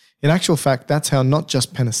 In actual fact, that's how not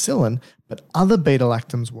just penicillin, but other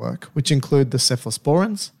beta-lactams work, which include the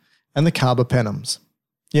cephalosporins and the carbapenems.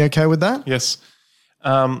 You okay with that? Yes.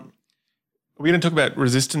 Are we going to talk about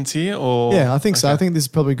resistance here? Or Yeah, I think so. I think this is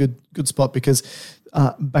probably a good spot because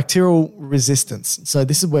bacterial resistance. So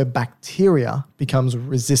this is where bacteria becomes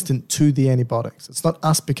resistant to the antibiotics. It's not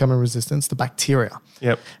us becoming resistant, it's the bacteria.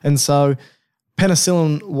 Yep. And so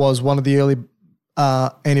penicillin was one of the early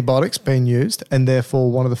antibiotics being used and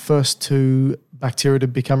therefore one of the first two bacteria to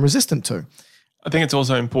become resistant to. I think it's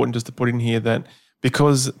also important just to put in here that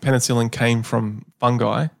because penicillin came from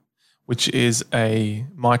fungi, which is a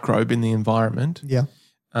microbe in the environment,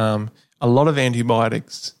 a lot of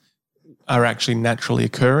antibiotics are actually naturally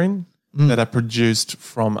occurring that are produced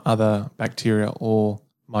from other bacteria or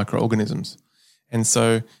microorganisms. And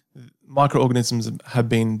so microorganisms have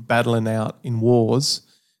been battling out in wars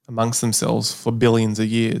amongst themselves for billions of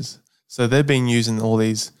years. So they've been using all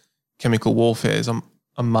these chemical warfares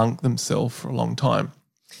among themselves for a long time.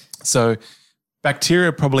 So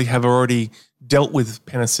bacteria probably have already dealt with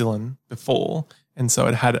penicillin before, and so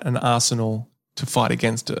it had an arsenal to fight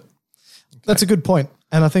against it. Okay. That's a good point.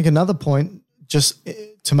 And I think another point, just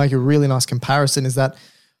to make a really nice comparison, is that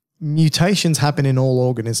mutations happen in all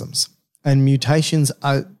organisms. And mutations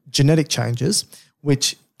are genetic changes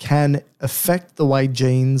which can affect the way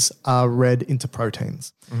genes are read into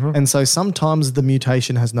proteins. Mm-hmm. And so sometimes the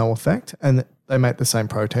mutation has no effect and they make the same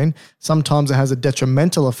protein. Sometimes it has a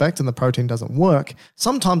detrimental effect and the protein doesn't work.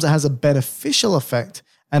 Sometimes it has a beneficial effect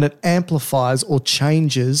and it amplifies or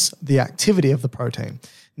changes the activity of the protein.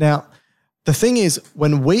 Now, the thing is,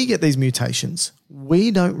 when we get these mutations, we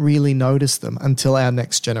don't really notice them until our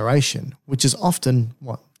next generation, which is often,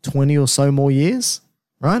 20 or so more years,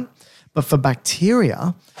 right? But for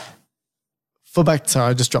bacteria, sorry,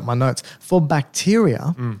 I just dropped my notes. For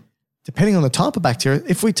bacteria, depending on the type of bacteria,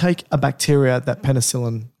 if we take a bacteria that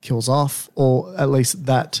penicillin kills off, or at least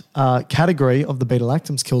that category of the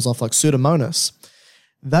beta-lactams kills off, like Pseudomonas,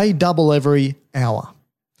 they double every hour.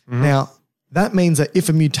 Mm-hmm. Now, that means that if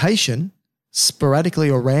a mutation sporadically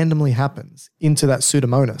or randomly happens into that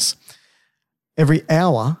Pseudomonas, every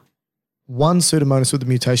hour, one Pseudomonas with the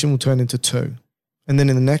mutation will turn into two. And then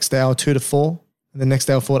in the next hour, 2 to 4, and the next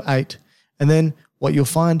hour, 4 to 8. And then what you'll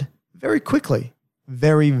find very quickly,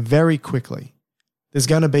 very, very quickly, there's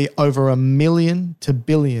going to be over 1 million to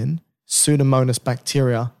billion Pseudomonas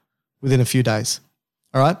bacteria within a few days.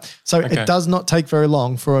 All right? So It does not take very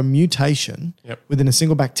long for a mutation within a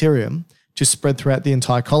single bacterium to spread throughout the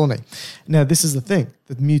entire colony. Now, this is the thing.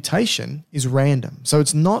 The mutation is random. So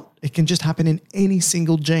it can just happen in any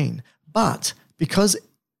single gene. But because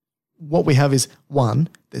what we have is, 1,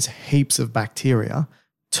 there's heaps of bacteria.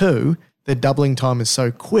 2, their doubling time is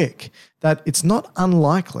so quick that it's not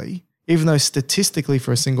unlikely, even though statistically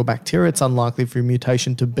for a single bacteria, it's unlikely for a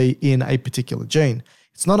mutation to be in a particular gene.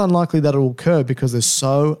 It's not unlikely that it will occur because there's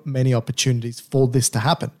so many opportunities for this to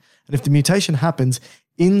happen. And if the mutation happens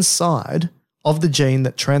inside of the gene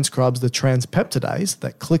that transcribes the transpeptidase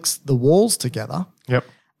that clicks the walls together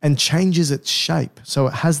and changes its shape, so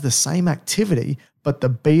it has the same activity, but the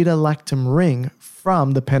beta-lactam ring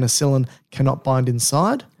from the penicillin cannot bind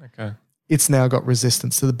inside, it's now got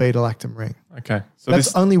resistance to the beta-lactam ring. Okay. So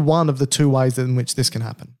that's only one of the two ways in which this can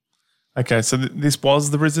happen. Okay, so this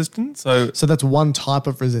was the resistance? So that's one type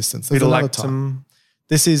of resistance. There's another type.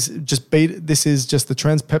 This is just the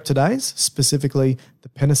transpeptidase, specifically the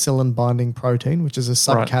penicillin binding protein, which is a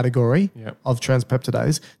subcategory of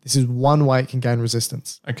transpeptidase. This is one way it can gain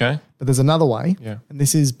resistance. Okay. But there's another way, and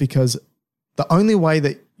this is because the only way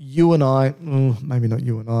that you and I, maybe not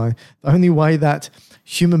you and I, the only way that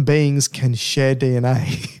human beings can share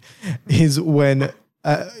DNA is when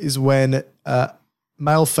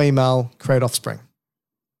male, female create offspring.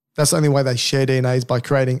 That's the only way they share DNA is by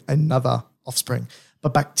creating another offspring.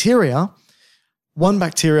 But bacteria, one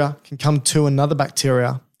bacteria can come to another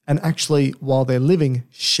bacteria and actually, while they're living,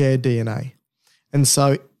 share DNA. And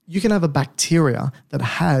so you can have a bacteria that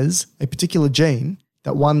has a particular gene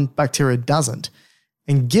that one bacteria doesn't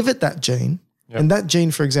and give it that gene. And that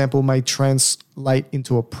gene, for example, may translate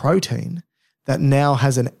into a protein that now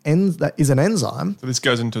has that is an enzyme. So this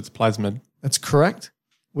goes into its plasmid. That's correct,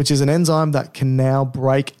 which is an enzyme that can now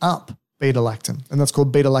break up beta-lactam, and that's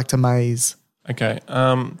called beta-lactamase. Okay.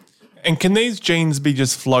 And can these genes be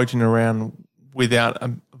just floating around without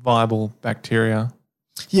a viable bacteria?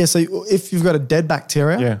 Yeah, so if you've got a dead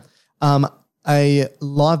bacteria, a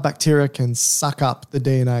live bacteria can suck up the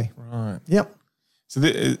DNA. Right. Yep. So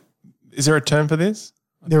is there a term for this?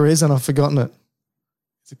 There is, and I've forgotten it.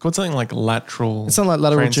 Is it called something like lateral? It's something like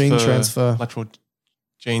lateral gene transfer. Lateral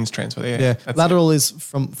genes transfer. Yeah. Lateral is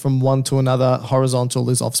from one to another.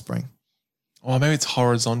 Horizontal is offspring. Oh, maybe it's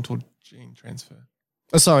horizontal gene transfer.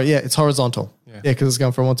 Oh, sorry. Yeah, it's horizontal. Yeah, because it's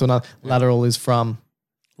going from one to another. Yeah. Lateral is from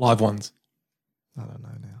live ones. I don't know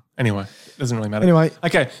now. Anyway, it doesn't really matter. Anyway.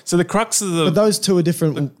 Okay, so the crux of the... But those two are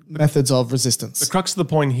different methods of resistance. The crux of the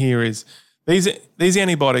point here is these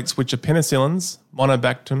antibiotics, which are penicillins,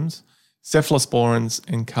 monobactams, cephalosporins,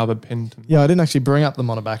 and carbapentins. Yeah, I didn't actually bring up the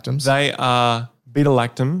monobactams. They are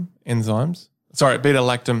beta-lactam enzymes. Sorry,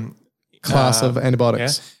 beta-lactam... class of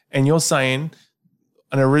antibiotics. Yeah. And you're saying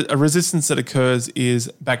a resistance that occurs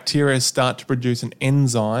is bacteria start to produce an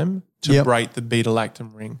enzyme to break the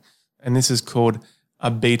beta-lactam ring. And this is called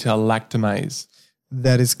a beta-lactamase.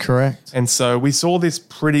 That is correct. And so we saw this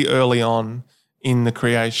pretty early on in the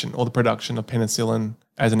creation or the production of penicillin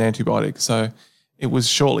as an antibiotic. So it was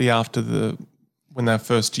shortly after when they were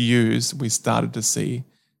first used, we started to see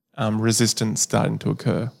resistance starting to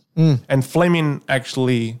occur. And Fleming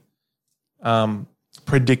actually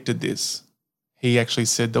predicted this. He actually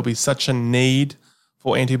said there'll be such a need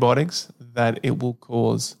for antibiotics that it will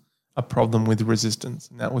cause a problem with resistance.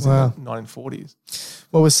 And that was in the 1940s.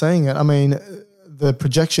 Well, we're saying it. I mean, the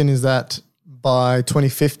projection is that by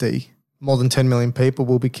 2050, more than 10 million people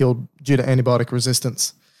will be killed due to antibiotic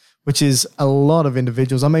resistance, which is a lot of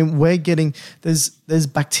individuals. I mean, there's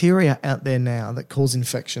bacteria out there now that cause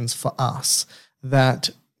infections for us that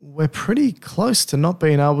we're pretty close to not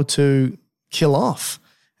being able to kill off.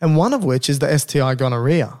 And one of which is the STI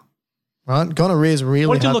gonorrhea, right? Gonorrhea is really...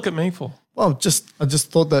 What did you look at me for? Well, I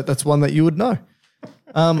just thought that's one that you would know.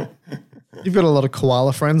 You've got a lot of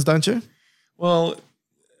koala friends, don't you? Well,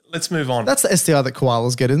 let's move on. That's the STI that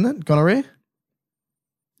koalas get, isn't it? Gonorrhea?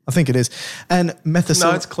 I think it is. And methicillin...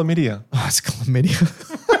 No, it's chlamydia. Oh, it's chlamydia.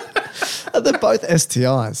 They're both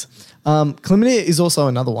STIs. Chlamydia is also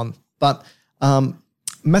another one, but...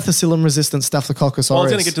 methicillin-resistant Staphylococcus aureus. Well, I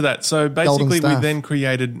was going to get to that. So basically we then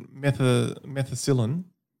created methicillin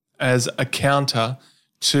as a counter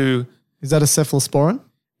to... Is that a cephalosporin?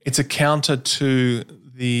 It's a counter to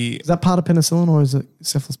the... Is that part of penicillin or is it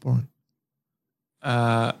cephalosporin?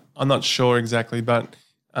 I'm not sure exactly, but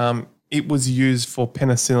it was used for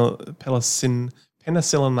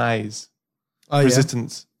penicillinase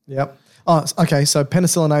resistance. Yep. Oh, okay. So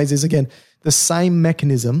penicillinase is, again, the same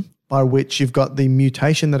mechanism by which you've got the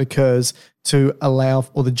mutation that occurs to allow,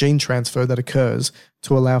 or the gene transfer that occurs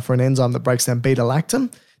to allow for an enzyme that breaks down beta-lactam.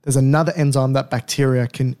 There's another enzyme that bacteria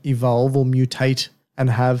can evolve or mutate and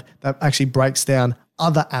have that actually breaks down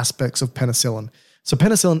other aspects of penicillin. So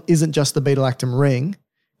penicillin isn't just the beta-lactam ring,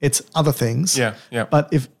 it's other things. Yeah. But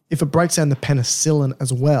if it breaks down the penicillin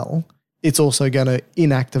as well, it's also going to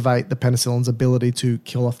inactivate the penicillin's ability to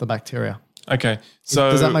kill off the bacteria. Okay. So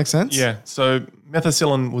does that make sense? Yeah. So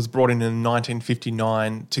methicillin was brought in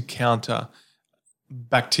 1959 to counter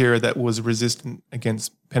bacteria that was resistant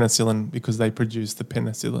against penicillin because they produced the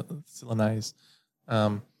penicillinase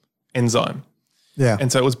enzyme. Yeah.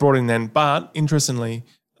 And so it was brought in then. But interestingly,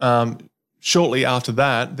 shortly after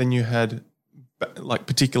that, then you had like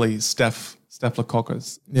particularly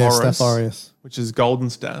Staphylococcus aureus, which is golden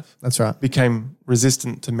staph. That's right. Became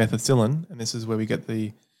resistant to methicillin, and this is where we get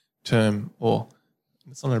the term, or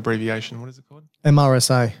it's not an abbreviation. What is it called?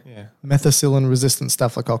 MRSA. Yeah. Methicillin-resistant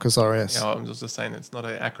Staphylococcus aureus. Yeah, I'm just saying it's not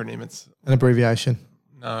an acronym. It's an abbreviation.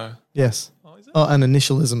 No. Yes. Oh, is it? Oh, an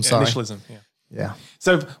initialism, sorry. Initialism, yeah. Yeah.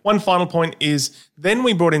 So one final point is then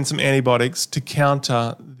we brought in some antibiotics to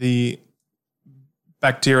counter the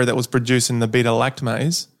bacteria that was producing the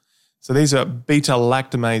beta-lactamase. So these are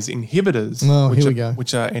beta-lactamase inhibitors,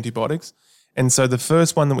 which are antibiotics. And so the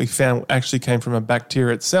first one that we found actually came from a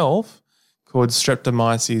bacteria itself called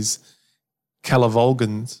Streptomyces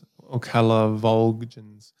calavolgens or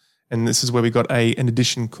calavolgens. And this is where we got an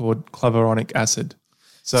addition called clavulanic acid.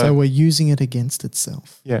 So we're using it against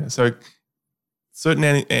itself. Yeah. So certain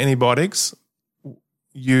antibiotics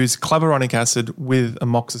use clavulanic acid with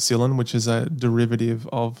amoxicillin, which is a derivative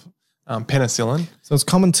of penicillin. So it's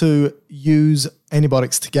common to use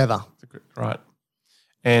antibiotics together. Right.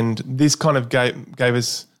 And this kind of gave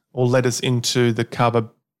us or led us into the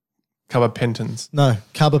carbapentins. No,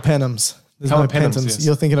 carbapenems. There's no pentins. Yes.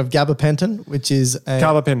 You're thinking of gabapentin, which is a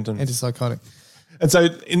carbapentin antipsychotic. And so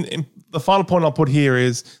in the final point I'll put here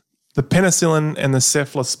is the penicillin and the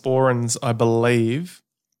cephalosporins, I believe,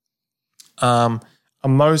 are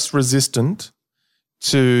most resistant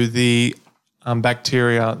to the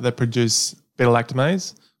bacteria that produce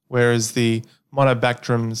beta-lactamase, whereas the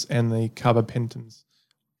Monobacteriums and the Carbapentins,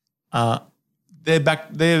 their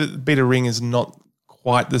beta ring is not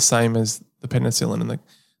quite the same as the penicillin and the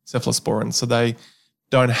cephalosporins, so they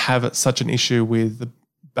don't have such an issue with the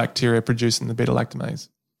bacteria producing the beta-lactamase.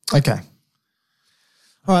 Okay.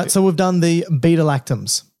 All right, so we've done the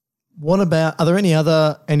beta-lactams. What about, are there any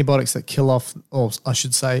other antibiotics that kill off, or I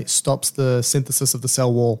should say, stops the synthesis of the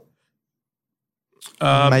cell wall?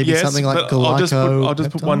 Maybe yes, something like but I'll just put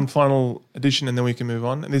glycopeptide? one final addition and then we can move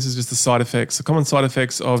on. And this is just the side effects. The common side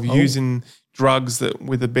effects of using drugs that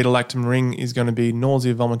with a beta-lactam ring is going to be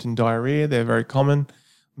nausea, vomiting, diarrhea. They're very common.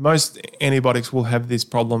 Most antibiotics will have this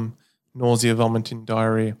problem, nausea, vomiting,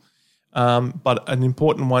 diarrhea. But an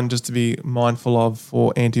important one just to be mindful of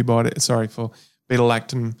for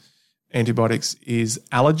beta-lactam antibiotics is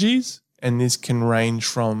allergies, and this can range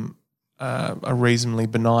from a reasonably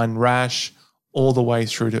benign rash all the way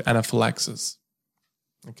through to anaphylaxis.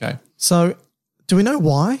 Okay. So do we know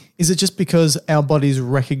why? Is it just because our body's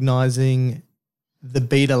recognizing the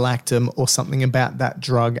beta-lactam or something about that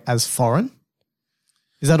drug as foreign?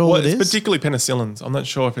 Is that all it is? It's particularly penicillins. I'm not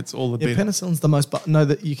sure if it's all the beta. Penicillin's the most, but no,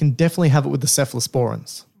 that you can definitely have it with the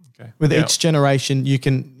cephalosporins. Okay. With each generation, you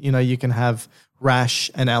can have rash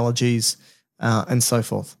and allergies and so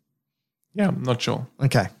forth. Yeah, I'm not sure.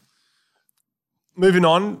 Okay. Moving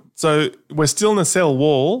on. So we're still in the cell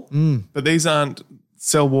wall, but these aren't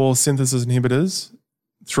cell wall synthesis inhibitors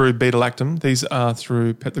through beta-lactam. These are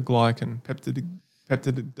through peptidoglycan.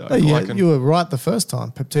 Yeah, you were right the first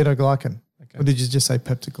time, peptidoglycan. Okay. Or did you just say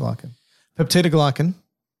peptidoglycan? Peptidoglycan.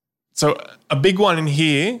 So a big one in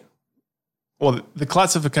here, well, the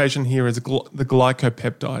classification here is the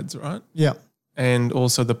glycopeptides, right? Yeah. And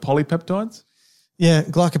also the polypeptides. Yeah,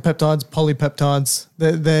 glycopeptides, polypeptides,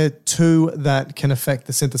 they're two that can affect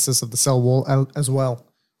the synthesis of the cell wall as well.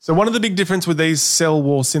 So one of the big difference with these cell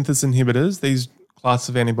wall synthesis inhibitors, these class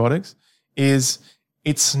of antibiotics, is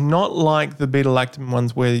it's not like the beta-lactam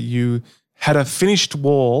ones where you had a finished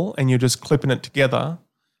wall and you're just clipping it together.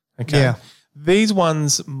 Okay. Yeah. These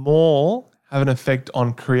ones more have an effect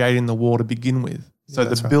on creating the wall to begin with. So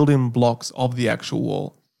the building blocks of the actual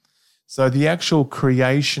wall. So the actual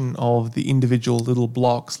creation of the individual little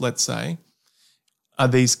blocks, let's say, are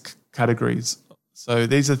these categories. So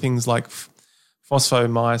these are things like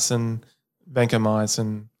phosphomycin,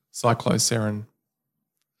 vancomycin, cycloserine.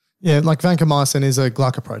 Yeah, like vancomycin is a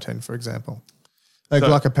glycoprotein, for example. A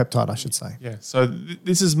glycopeptide, I should say. Yeah, so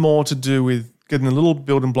this is more to do with getting the little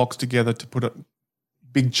building blocks together to put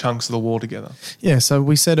big chunks of the wall together. Yeah, so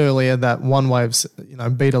we said earlier that one way of,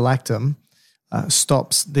 beta-lactam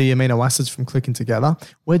stops the amino acids from clicking together.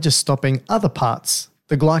 We're just stopping other parts,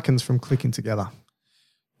 the glycans, from clicking together.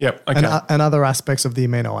 Yep, okay. And other aspects of the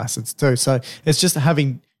amino acids too. So it's just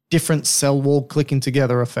having different cell wall clicking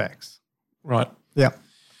together effects. Right. Yeah.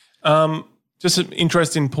 Just an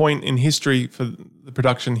interesting point in history for the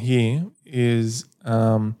production here is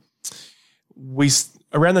around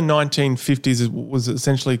the 1950s it was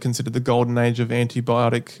essentially considered the golden age of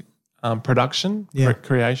antibiotic production,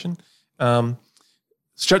 creation.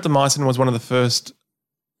 Streptomycin was one of the first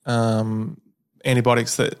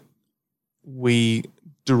antibiotics that we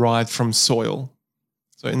derived from soil.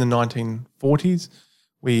 So in the 1940s,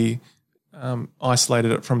 we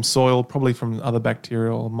isolated it from soil, probably from other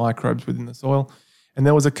bacterial microbes within the soil. And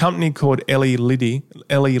there was a company called Eli Lilly,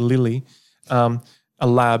 a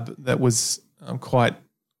lab that was quite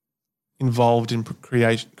involved in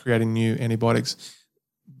creating new antibiotics.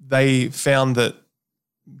 They found that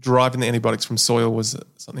deriving the antibiotics from soil was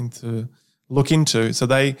something to look into. So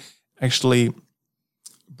they actually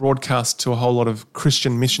broadcast to a whole lot of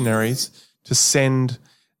Christian missionaries to send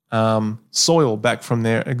soil back from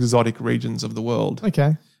their exotic regions of the world.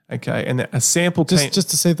 Okay. And a sample just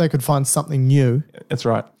to see if they could find something new. That's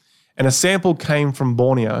right. And a sample came from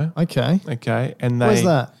Borneo. Okay. And where's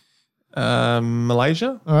that?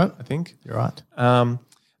 Malaysia. All right. I think. You're right.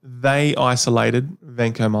 They isolated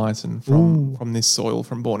vancomycin from this soil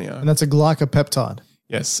from Borneo. And that's a glycopeptide.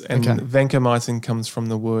 Yes. And vancomycin comes from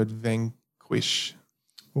the word vanquish.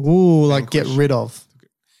 Ooh, like get rid of.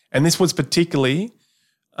 And this was particularly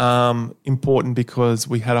important because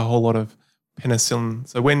we had a whole lot of penicillin.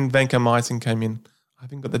 So when vancomycin came in, I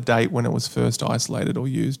haven't got the date when it was first isolated or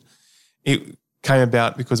used. It came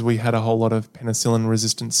about because we had a whole lot of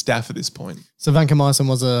penicillin-resistant staph at this point. So vancomycin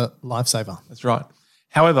was a lifesaver. That's right.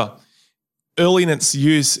 However, early in its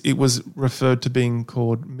use, it was referred to being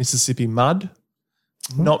called Mississippi mud.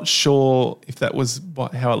 Not sure if that was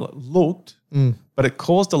how it looked, but it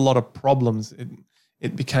caused a lot of problems.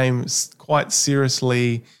 It became quite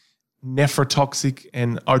seriously nephrotoxic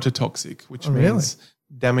and ototoxic, which means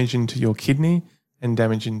damage into your kidney and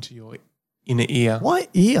damage into your inner ear. Why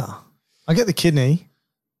ear? I get the kidney.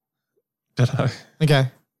 Don't know.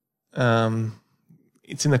 Okay.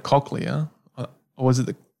 It's in the cochlea, or is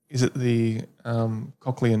it the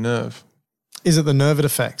cochlear nerve? Is it the nerve it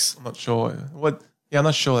affects? I'm not sure. Yeah, I'm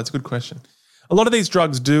not sure. That's a good question. A lot of these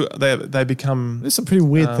drugs they become. There's some pretty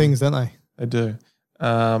weird things, don't they? They do.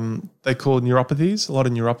 They call neuropathies. A lot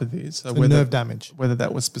of neuropathies. So nerve damage. Whether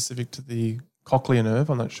that was specific to the cochlear nerve,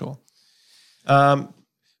 I'm not sure.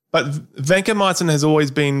 But vancomycin has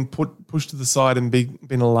always been pushed to the side and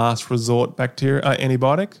been a last resort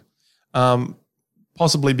antibiotic,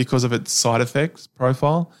 possibly because of its side effects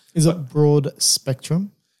profile. Is it broad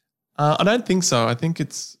spectrum? I don't think so. I think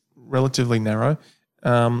it's relatively narrow.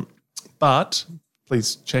 But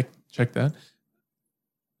please check that.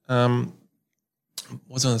 What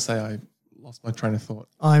was I going to say? I lost my train of thought.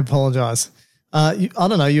 I apologize. I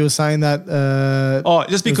don't know. You were saying that.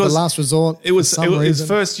 Just because the last resort. It was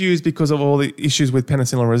first used because of all the issues with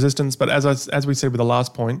penicillin resistance. But as we said with the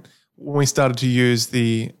last point, when we started to use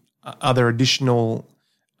the other additional,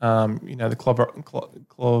 the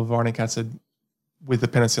chloronic acid with the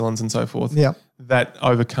penicillins and so forth, that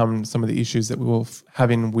overcome some of the issues that we were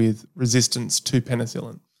having with resistance to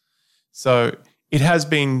penicillin. So it has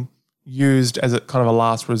been used as a kind of a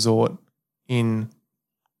last resort in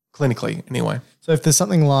clinically anyway. So if there's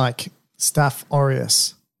something like Staph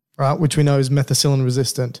aureus, right, which we know is methicillin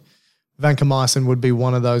resistant, vancomycin would be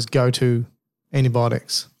one of those go-to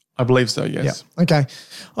antibiotics. I believe so, yes. Yeah. Okay.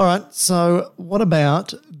 All right. So what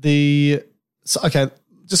about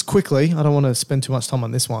just quickly, I don't want to spend too much time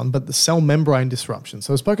on this one, but the cell membrane disruption.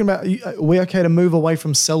 So we've spoken about, are we okay to move away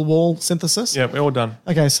from cell wall synthesis? Yeah, we're all done.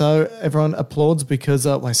 Okay, so everyone applauds because,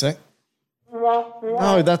 wait a sec.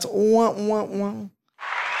 No, that's Well,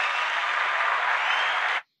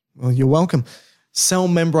 you're welcome. Cell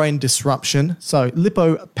membrane disruption. So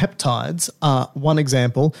lipopeptides are one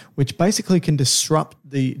example, which basically can disrupt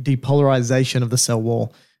the depolarization of the cell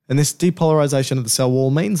wall. And this depolarization of the cell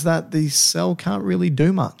wall means that the cell can't really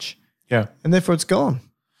do much. Yeah. And therefore it's gone.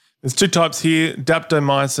 There's two types here,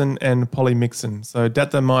 daptomycin and polymyxin. So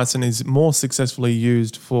daptomycin is more successfully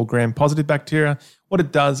used for gram-positive bacteria. What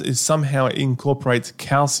it does is somehow it incorporates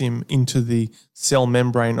calcium into the cell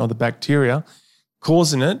membrane of the bacteria,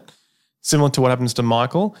 causing it, similar to what happens to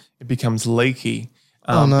Michael, it becomes leaky.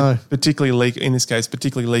 Oh, no. Particularly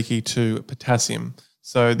leaky to potassium.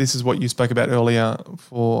 So this is what you spoke about earlier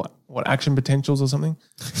for action potentials or something?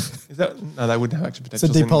 Is that no? They wouldn't have action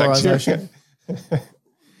potentials. It's a depolarization.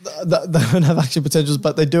 They don't have action potentials,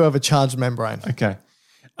 but they do have a charged membrane. Okay.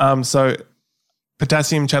 So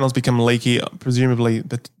potassium channels become leaky. Presumably,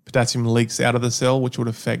 the potassium leaks out of the cell, which would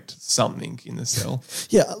affect something in the cell.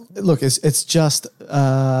 Yeah. Look, it's just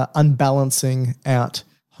unbalancing out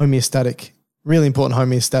really important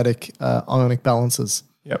homeostatic ionic balances.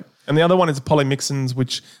 Yep. And the other one is polymyxins,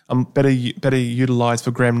 which are better utilized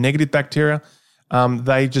for gram-negative bacteria.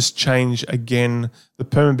 They just change, again, the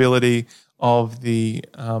permeability of the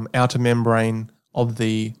outer membrane of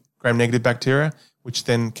the gram-negative bacteria, which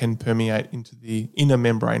then can permeate into the inner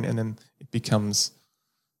membrane, and then it becomes,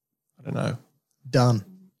 Done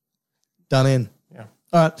in. Yeah.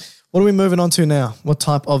 All right. What are we moving on to now? What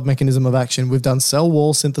type of mechanism of action? We've done cell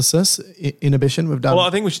wall synthesis inhibition. Well, I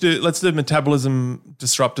think let's do metabolism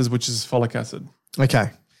disruptors, which is folic acid.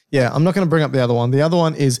 Okay. Yeah, I'm not going to bring up the other one. The other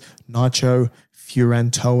one is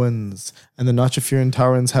nitrofurantoins. And the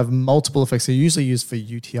nitrofurantoins have multiple effects. They're usually used for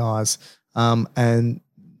UTIs. And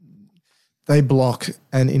they block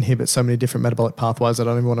and inhibit so many different metabolic pathways. I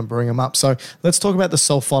don't even want to bring them up. So let's talk about the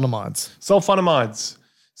sulfonamides. Sulfonamides.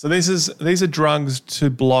 So these are drugs to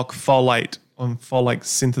block folate on folate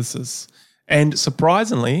synthesis. And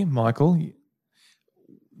surprisingly, Michael,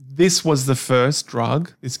 this was the first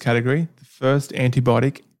drug, this category, the first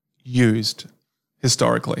antibiotic used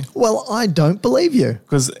historically. Well, I don't believe you.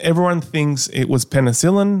 Because everyone thinks it was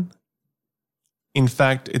penicillin. In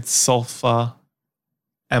fact, it's sulfonamides.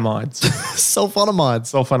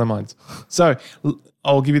 Sulfonamides. So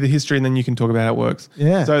I'll give you the history and then you can talk about how it works.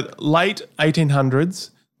 Yeah. So late 1800s,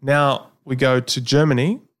 now we go to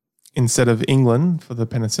Germany instead of England for the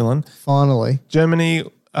penicillin. Finally. Germany,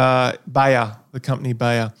 Bayer, the company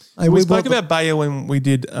Bayer. Hey, we spoke about Bayer when we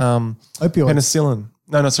did opioids. Penicillin.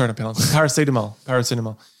 No, sorry, not penicillin.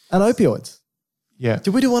 Paracetamol. And opioids. Yeah.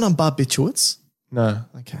 Did we do one on barbiturates? No.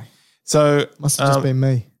 Okay. So must have just been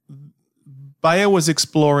me. Bayer was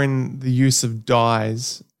exploring the use of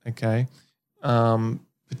dyes, okay,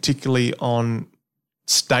 particularly on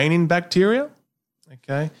staining bacteria,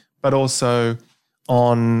 okay, but also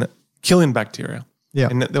on killing bacteria. Yeah.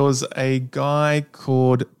 And there was a guy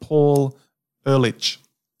called Paul Ehrlich,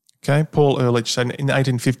 okay, Paul Ehrlich. So in the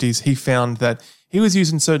 1850s, he found that he was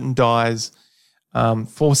using certain dyes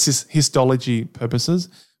for histology purposes,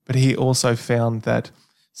 but he also found that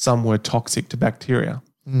some were toxic to bacteria.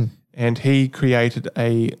 And he created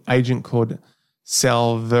a agent called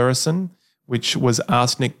salvaricin, which was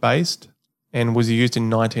arsenic-based and was used in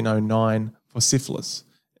 1909 for syphilis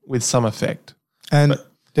with some effect. And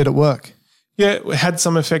did it work? Yeah, it had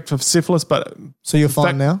some effect for syphilis, but So you're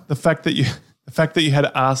fine now? The fact that you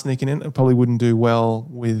had arsenic in it probably wouldn't do well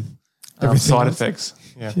with side effects.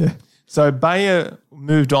 Yeah. So Bayer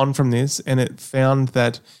moved on from this, and it found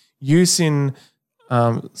that use in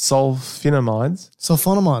sulfonamides.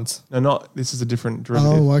 Sulfonamides? No, not this is a different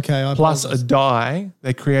derivative. Oh, okay. Plus a dye,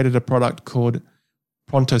 they created a product called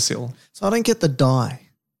Prontosil. So I don't get the dye.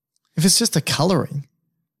 If it's just a colouring.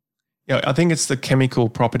 Yeah, I think it's the chemical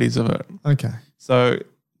properties of it. Okay. So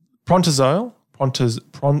Prontosil.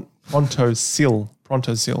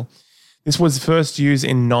 This was first used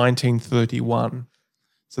in 1931.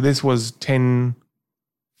 So this was 14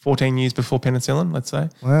 years before penicillin, let's say.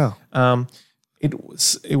 Wow.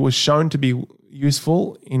 It was shown to be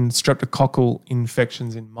useful in streptococcal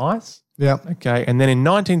infections in mice. Yeah. Okay. And then in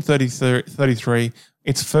 1933,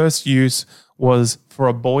 its first use was for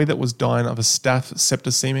a boy that was dying of a staph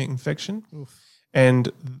septicemia infection. Oof.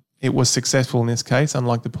 And it was successful in this case,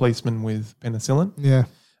 unlike the policeman with penicillin. Yeah.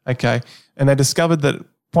 Okay. And they discovered that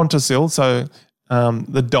Prontosil, so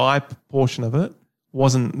the dye portion of it,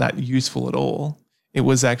 wasn't that useful at all. It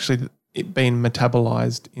was actually it being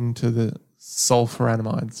metabolized into the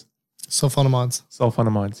sulfonamides.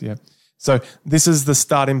 Sulfonamides, yeah. So this is the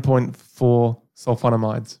starting point for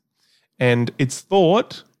sulfonamides. And it's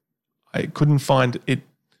thought, I couldn't find it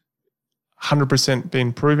 100%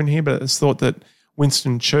 being proven here, but it's thought that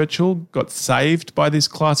Winston Churchill got saved by this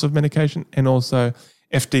class of medication, and also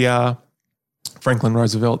FDR, Franklin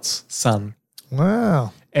Roosevelt's son.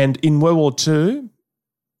 Wow. And in World War II,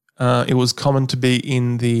 it was common to be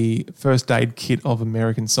in the first aid kit of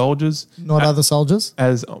American soldiers. Not other soldiers?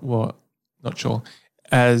 As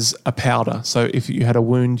a powder. So if you had a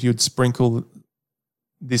wound, you'd sprinkle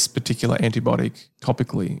this particular antibiotic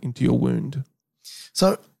topically into your wound.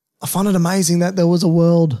 So I find it amazing that there was a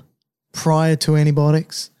world prior to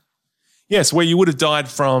antibiotics. Yes, where you would have died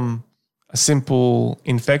from a simple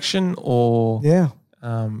infection or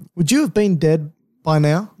would you have been dead by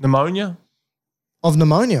now? Pneumonia. Of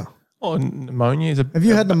pneumonia? Oh, pneumonia is a... Have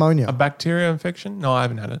you had pneumonia? A bacteria infection? No, I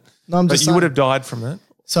haven't had it. No, I'm just But you saying. would have died from it.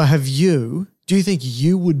 So do you think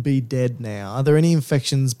you would be dead now? Are there any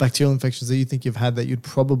bacterial infections that you think you've had that you'd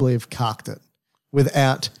probably have carked it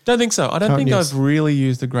without? Don't think so. I don't think use? I've really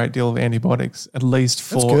used a great deal of antibiotics, at least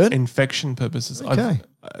for infection purposes. Okay.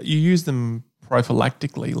 You use them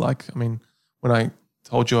prophylactically. When I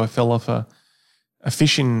told you I fell off a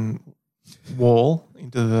fishing wall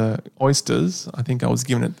into the oysters, I think I was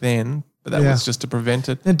given it then, but that was just to prevent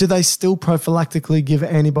it. And do they still prophylactically give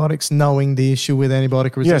antibiotics knowing the issue with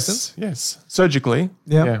antibiotic resistance? Yes. Surgically.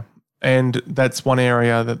 Yep. Yeah. And that's one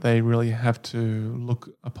area that they really have to look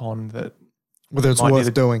upon that. Whether it's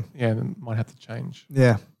worth doing. Yeah, they might have to change.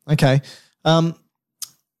 Yeah. Okay.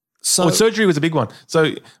 Surgery was a big one.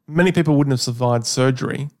 So many people wouldn't have survived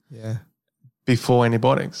surgery before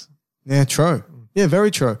antibiotics. Yeah, true. Yeah,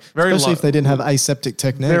 very true. Especially low, if they didn't have aseptic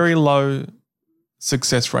technique. Very low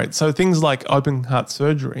success rate. So things like open heart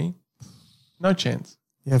surgery, no chance.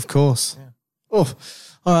 Yeah, of course. Yeah. Oh,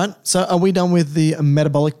 all right. So are we done with the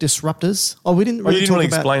metabolic disruptors? Oh, we didn't really talk about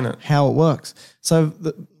explain it. How it works. So,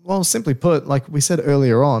 simply put, like we said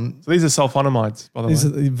earlier on. So these are sulfonamides, by the way. These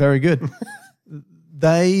are very good. Was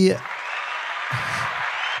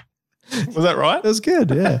that right? That was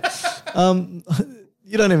good, yeah.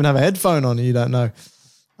 You don't even have a headphone on, you don't know.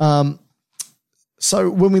 So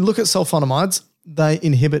when we look at sulfonamides, they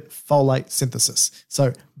inhibit folate synthesis.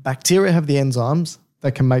 So bacteria have the enzymes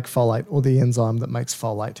that can make folate, or the enzyme that makes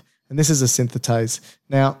folate. And this is a synthetase.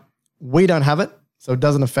 Now, we don't have it, so it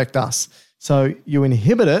doesn't affect us. So you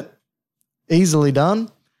inhibit it, easily done,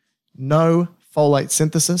 no folate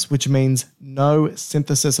synthesis, which means no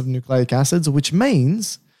synthesis of nucleic acids, which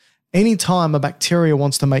means anytime a bacteria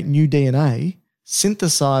wants to make new DNA,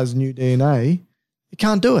 synthesize new DNA, it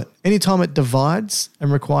can't do it. Anytime it divides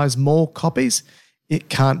and requires more copies, it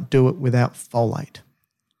can't do it without folate.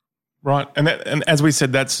 Right. And as we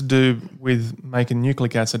said, that's to do with making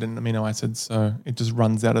nucleic acid and amino acids. So it just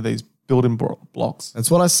runs out of these building blocks.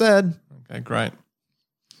 That's what I said. Okay, great.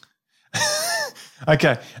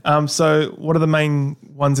 Okay, so what are the main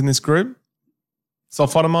ones in this group?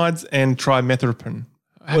 Sulfonamides and trimethoprim.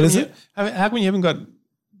 What is it? How come you haven't got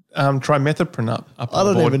trimethoprim up I on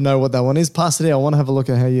the don't board? even know what that one is. Pass it here. I want to have a look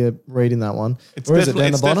at how you're reading that one. Where is it,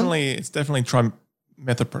 down the bottom? It's definitely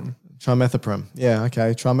trimethoprim. Trimethoprim. Yeah,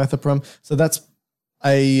 okay. Trimethoprim. So that's not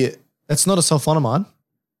a sulfonamide,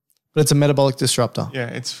 but it's a metabolic disruptor. Yeah,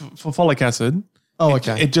 it's for folic acid. Oh,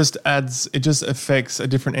 okay. It just affects a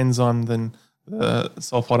different enzyme than the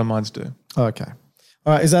sulfonamides do. Oh, okay.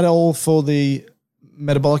 All right. Is that all for the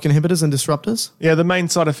metabolic inhibitors and disruptors? Yeah, the main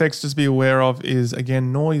side effects just be aware of is,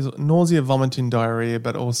 again, nausea, vomiting, diarrhea,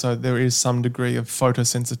 but also there is some degree of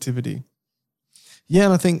photosensitivity. Yeah,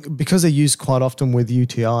 and I think because they're used quite often with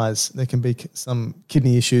UTIs, there can be some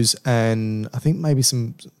kidney issues and I think maybe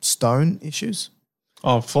some stone issues.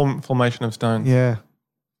 Oh, formation of stone. Yeah.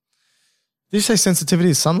 Did you say sensitivity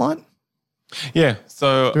to sunlight? Yeah.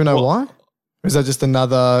 So do we know why? Or is that just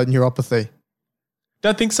another neuropathy?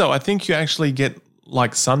 Don't think so. I think you actually get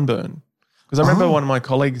like sunburn. Because I remember one of my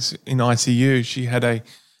colleagues in ICU, she had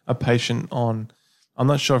a patient on, I'm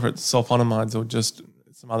not sure if it's sulfonamides or just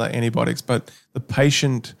some other antibiotics, but the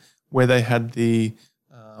patient where they had the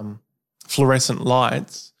fluorescent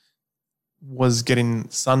lights was getting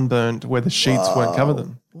sunburnt where the sheets weren't covering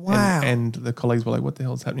them. Wow. And the colleagues were like, what the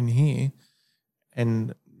hell is happening here?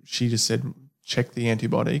 And she just said, check the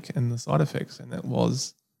antibiotic and the side effects. And that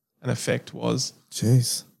was, an effect was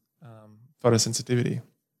Jeez. Photosensitivity.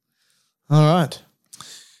 All right.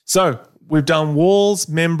 So we've done walls,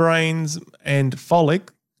 membranes, and folic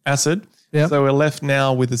acid. Yep. So we're left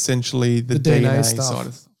now with essentially the DNA stuff. side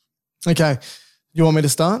of stuff. Okay. You want me to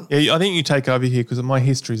start? Yeah, I think you take over here because my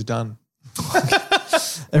history's done.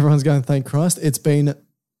 Everyone's going, thank Christ. It's been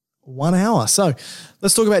 1 hour. So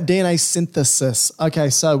let's talk about DNA synthesis. Okay,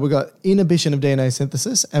 so we've got inhibition of DNA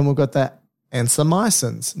synthesis and we've got the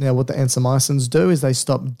ansomycins. Now, what the ansomycins do is they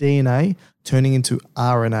stop DNA turning into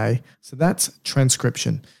RNA. So that's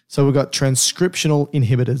transcription. So we've got transcriptional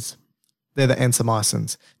inhibitors. They're the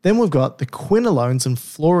ansomycins. Then we've got the quinolones and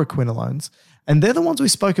fluoroquinolones. And they're the ones we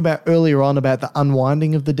spoke about earlier on about the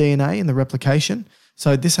unwinding of the DNA and the replication.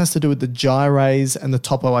 So this has to do with the gyrase and the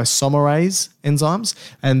topoisomerase enzymes,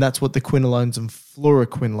 and that's what the quinolones and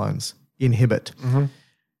fluoroquinolones inhibit. Mm-hmm.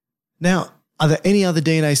 Now, are there any other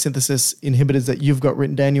DNA synthesis inhibitors that you've got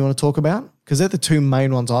written down you want to talk about? Because they're the two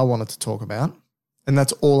main ones I wanted to talk about, and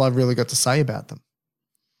that's all I've really got to say about them.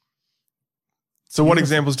 So what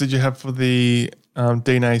examples did you have for the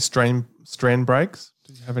DNA strand breaks?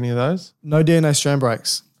 Did you have any of those? No DNA strand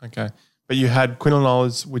breaks. Okay. But you had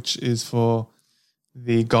quinolones, which is for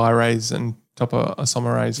the gyrase and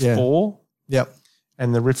topoisomerase 4. Yep.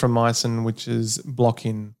 And the rifamycin, which is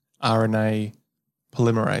blocking RNA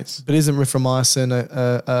polymerase. But isn't rifamycin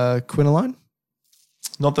a quinolone?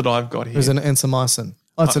 Not that I've got here. Or is it an ansomycin?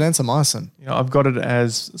 Oh, it's an ansomycin. Yeah, I've got it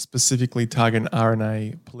as specifically targeting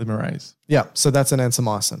RNA polymerase. Yeah, so that's an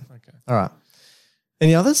ansomycin. Okay. All right.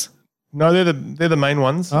 Any others? No, they're the main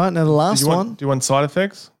ones. All right, now the last one. Do you want side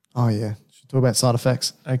effects? Oh, yeah. Should talk about side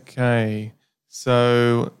effects. Okay.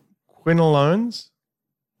 So quinolones,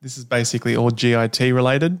 this is basically all GIT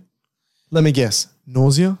related. Let me guess.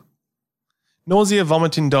 Nausea? Nausea,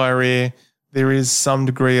 vomiting, diarrhea. There is some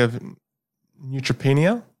degree of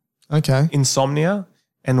neutropenia. Okay. Insomnia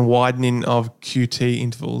and widening of QT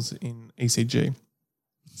intervals in ECG.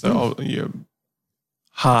 So your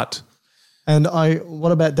heart. And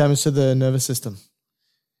what about damage to the nervous system?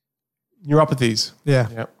 Neuropathies. Yeah.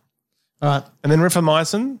 Yep. All right. And then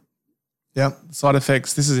rifamycin. Yep. Side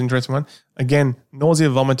effects. This is an interesting one. Again, nausea,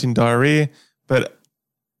 vomiting, diarrhea. But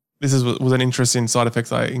this was an interesting side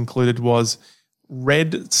effects I included was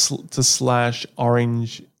red to /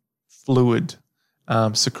 orange fluid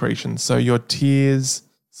secretion. So your tears,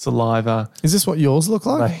 saliva. Is this what yours look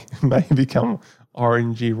like? May become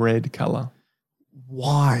orangey red color.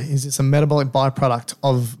 Why? Is this a metabolic byproduct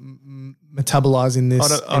of metabolizing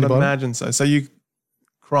this? I'd imagine so. So you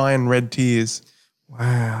cry in red tears.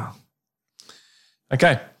 Wow.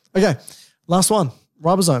 Okay. Last one.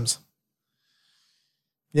 Ribosomes.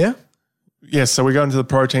 Yeah? Yes. So we go into the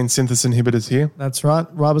protein synthesis inhibitors here. That's right.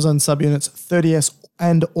 Ribosome subunits 30S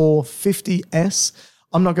and or 50S.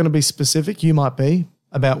 I'm not going to be specific. You might be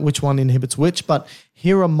about which one inhibits which, but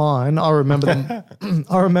here are mine. I remember them.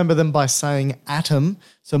 I remember them by saying atom.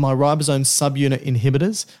 So my ribosome subunit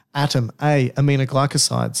inhibitors: atom, A,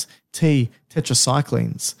 aminoglycosides, T,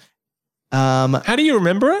 tetracyclines. How do you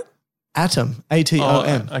remember it? Atom,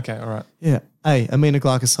 ATOM. Okay, all right. Yeah, A,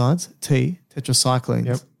 aminoglycosides, T, tetracyclines.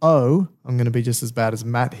 Yep. O, I'm going to be just as bad as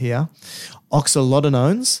Matt here,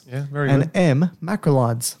 oxalotinones. Yeah, very and good. M,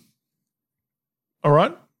 macrolides. All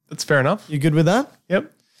right, that's fair enough. You good with that?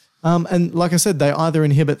 Yep. And like I said, they either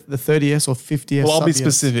inhibit the 30S or 50S. Well, I'll be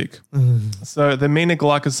sub-S. specific. So the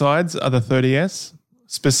aminoglycosides are the 30S,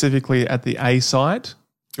 specifically at the A site.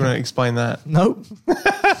 Do you want to explain that? Nope.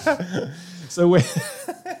 So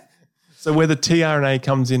where the tRNA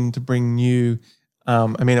comes in to bring new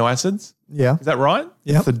amino acids, Yeah. is that right?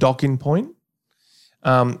 Yep. It's the dock-in point.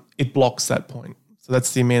 It blocks that point. So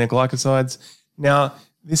that's the aminoglycosides. Now,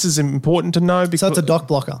 this is important to know because So it's a dock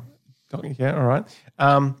blocker. Yeah, all right.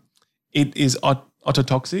 It is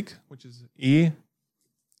ototoxic, which is ear,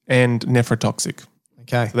 and nephrotoxic.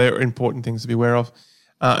 Okay. So they're important things to be aware of.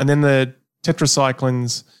 And then the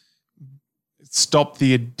tetracyclines stop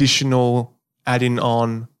the additional adding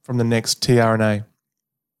on from the next tRNA.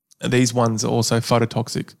 And these ones are also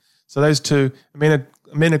phototoxic. So those two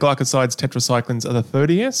aminoglycosides, tetracyclines are the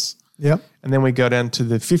 30S. Yep. And then we go down to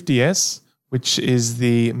the 50S, which is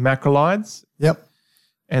the macrolides Yep.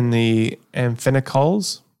 and the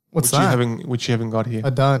amphenocols. What's which that? Which you haven't got here. I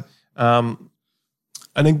don't.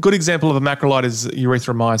 And a good example of a macrolide is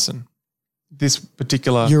erythromycin. This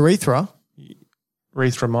particular Urethra.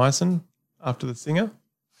 erythromycin, after the singer.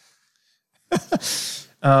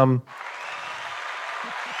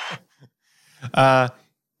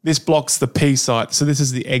 This blocks the P site. So this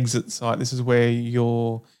is the exit site. This is where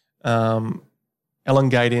your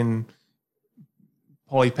elongating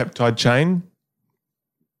polypeptide chain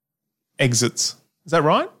exits. Is that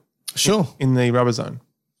right? Sure. In the ribosome.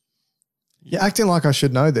 You're acting like I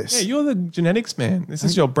should know this. Yeah, you're the genetics man. This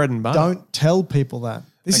is your bread and butter. Don't tell people that.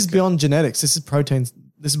 This is beyond genetics. This is proteins.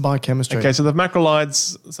 This is biochemistry. Okay, so the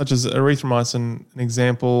macrolides, such as erythromycin, an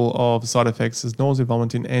example of side effects is nausea,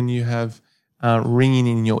 vomiting, and you have ringing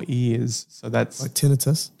in your ears. So that's Like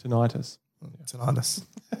tinnitus. tinnitus. Tinnitus.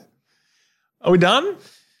 Are we done?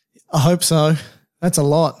 I hope so. That's a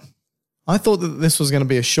lot. I thought that this was going to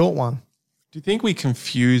be a short one. Do you think we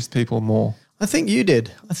confused people more? I think you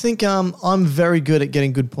did. I think I'm very good at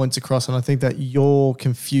getting good points across, and I think that you're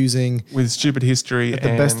confusing With stupid history at the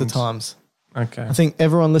best of times. Okay. I think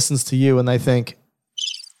everyone listens to you and they think,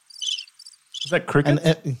 Is that cricket?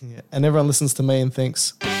 and everyone listens to me and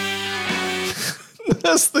thinks,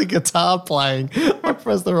 that's the guitar playing. I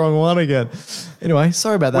pressed the wrong one again. Anyway,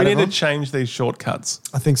 sorry about that. we need everyone. to change these shortcuts.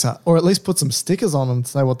 I think so. Or at least put some stickers on them to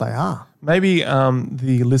say what they are. Maybe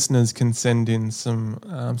the listeners can send in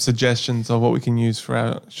some suggestions of what we can use for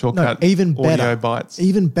our shortcut even audio better. bites.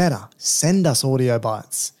 Even better, send us audio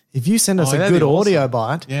bites. If you send us Oh, a that'd good be awesome. audio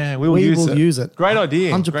bite, Yeah, we will use it. Great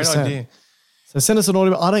idea. 100%. Great idea. So send us an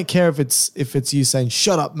audio. I don't care if it's you saying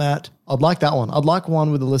 "Shut up, Matt." I'd like that one. I'd like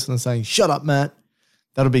one with the listener saying "Shut up, Matt."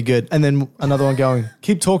 That'll be good. And then another one going,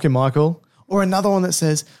 "Keep talking, Michael." Or another one that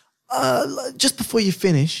says, "Just before you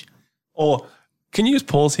finish." Or can you just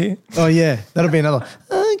pause here? Oh yeah, that'll be another.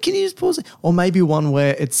 Can you just pause it? Or maybe one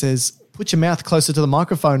where it says, "Put your mouth closer to the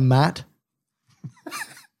microphone, Matt."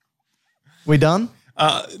 We done?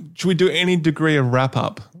 Should we do any degree of wrap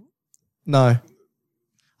up? No.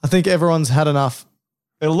 I think everyone's had enough.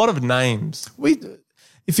 There are a lot of names.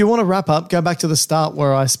 If you want to wrap up, go back to the start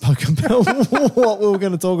where I spoke about what we were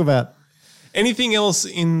going to talk about. Anything else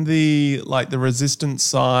in the resistance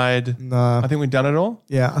side? No. I think we've done it all.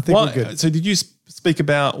 Yeah, I think we're good. So did you speak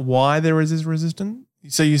about why there is this resistance?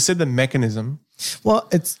 So you said the mechanism. Well,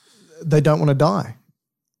 they don't want to die.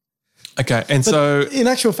 Okay, and But so in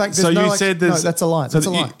actual fact, so there's you no said there's that's a lie. So That's a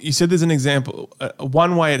lie. You said there's an example.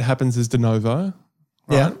 One way it happens is de novo,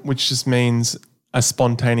 right? Yeah. Which just means a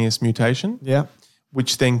spontaneous mutation, Yeah.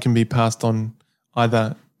 which then can be passed on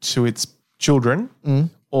either to its children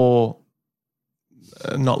or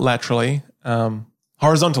not laterally,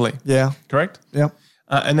 horizontally. Yeah. Correct. Yeah.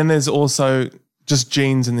 And then there's also just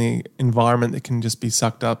genes in the environment that can just be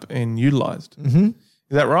sucked up and utilized. Mm-hmm. Is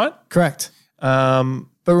that right? Correct.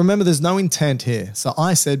 But remember, there's no intent here. So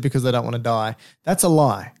I said because they don't want to die. That's a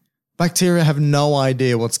lie. Bacteria have no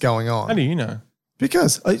idea what's going on. How do you know?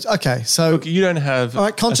 Because, okay, so, Look, you don't have all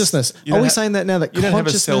right, consciousness. you Are don't we ha- saying that now that you don't have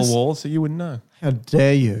a cell consciousness- wall, so you wouldn't know. How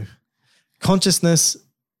dare you? Consciousness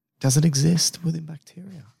doesn't exist within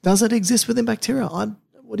bacteria. Does it exist within bacteria?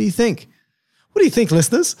 What do you think? What do you think,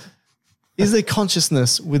 listeners? Is there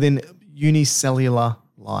consciousness within unicellular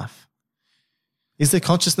life? Is there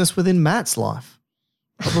consciousness within Matt's life?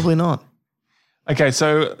 Probably not. Okay,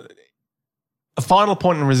 so a final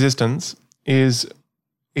point in resistance is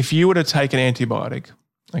if you were to take an antibiotic,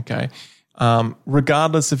 okay,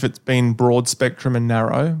 regardless if it's been broad spectrum and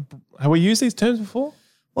narrow, have we used these terms before?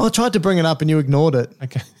 Well, I tried to bring it up and you ignored it.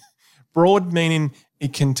 Okay. broad meaning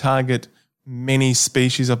it can target many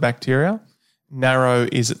species of bacteria. Narrow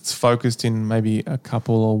is it's focused in maybe a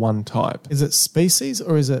couple or one type. Is it species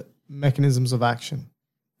or is it mechanisms of action?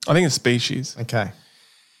 I think it's species. Okay.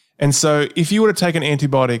 And so if you were to take an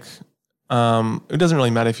antibiotic, it doesn't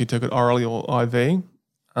really matter if you took it orally or IV.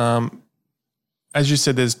 As you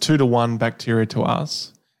said, there's 2 to 1 bacteria to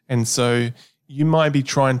us. And so you might be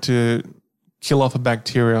trying to kill off a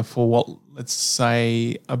bacteria for what, let's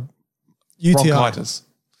say, a UTI. bronchitis.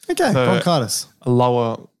 Okay, So bronchitis. A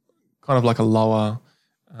lower, kind of like a lower,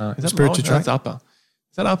 is that Respiratory lower? No, tract? that's upper.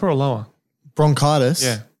 Is that upper or lower? Bronchitis.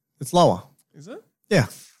 Yeah. It's lower. Is it? Yeah.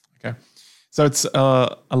 Okay. So it's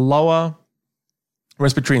a lower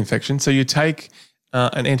respiratory infection. So you take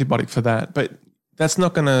an antibiotic for that, but that's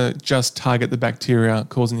not going to just target the bacteria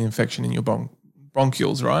causing the infection in your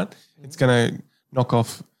bronchioles, right? It's going to knock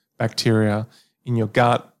off bacteria in your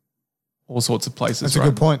gut, all sorts of places. That's a right?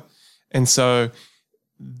 good point. And so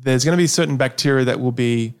there's going to be certain bacteria that will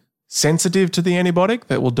be sensitive to the antibiotic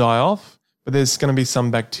that will die off, but there's going to be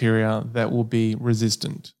some bacteria that will be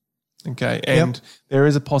resistant. Okay. And there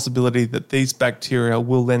is a possibility that these bacteria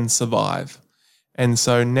will then survive. And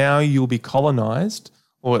so now you'll be colonized,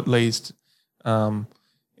 or at least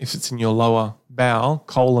if it's in your lower bowel,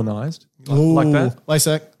 colonized. Like that. Wait a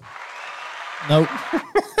sec. Nope.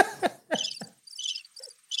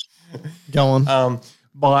 Go on.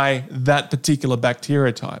 By that particular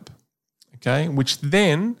bacteria type. Okay. Which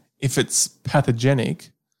then, if it's pathogenic,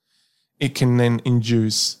 it can then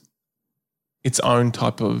induce its own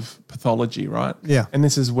type of pathology, right? Yeah. And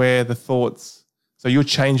this is where the thoughts, so you're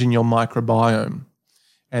changing your microbiome.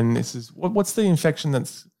 And this is, what's the infection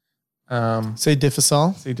that's C.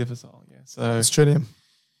 difficile. C. difficile, yeah. So Clostridium.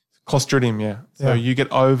 Clostridium, yeah. So Yeah. you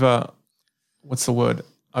get overrun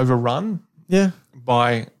Yeah.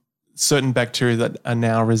 by certain bacteria that are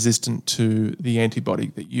now resistant to the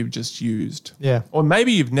antibiotic that you've just used. Yeah. Or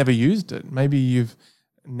maybe you've never used it. Maybe you've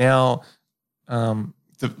now,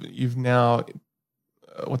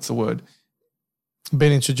 what's the word?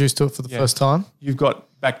 Been introduced to it for the first time. You've got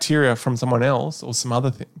bacteria from someone else or some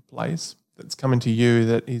other place that's coming to you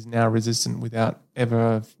that is now resistant without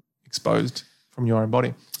ever exposed from your own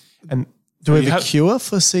body. And Do we have a cure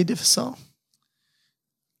for C. difficile?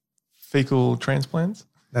 fecal transplants?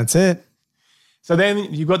 That's it. So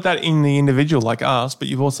then you've got that in the individual like us, but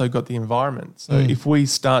you've also got the environment. So if we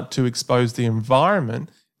start to expose the environment,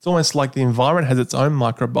 it's almost like the environment has its own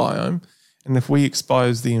microbiome. And if we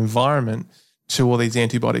expose the environment to all these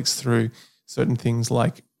antibiotics through certain things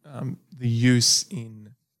like the use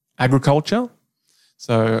in agriculture.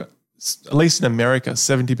 So at least in America,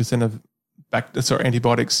 70% of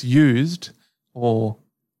antibiotics used or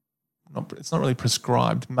it's not really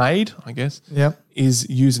prescribed, made, I guess, is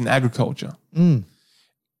used in agriculture. And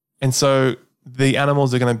so the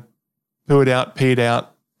animals are going to pee it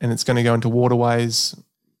out, and it's going to go into waterways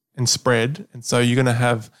and spread. And so you're going to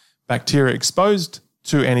have bacteria exposed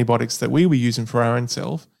to antibiotics that we were using for our own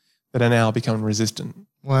self that are now becoming resistant.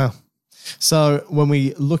 Wow. So when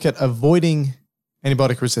we look at avoiding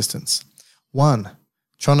antibiotic resistance, 1,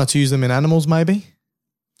 try not to use them in animals maybe.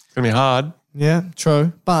 It's going to be hard. Yeah,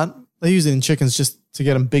 true. But they use it in chickens just to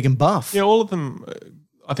get them big and buff. Yeah, all of them.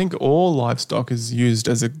 I think all livestock is used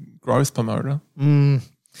as a growth promoter.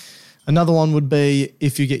 Another one would be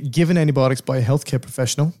if you get given antibiotics by a healthcare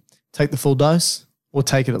professional, take the full dose or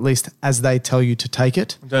take it at least as they tell you to take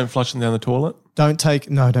it. Don't flush them down the toilet. Don't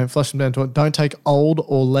flush them down the toilet. Don't take old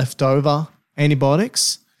or leftover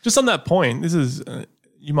antibiotics. Just on that point, this is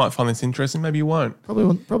you might find this interesting. Maybe you won't.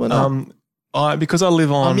 Probably not. Because I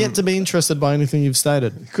live on. I'm yet to be interested by anything you've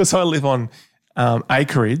stated. Because I live on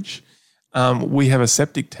acreage, we have a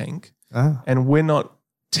septic tank, and we're not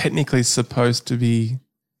technically supposed to be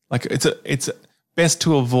like it's best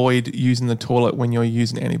to avoid using the toilet when you're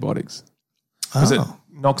using antibiotics because it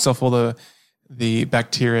knocks off all the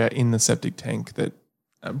bacteria in the septic tank that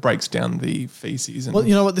breaks down the feces. And Well,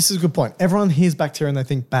 you know what? This is a good point. Everyone hears bacteria and they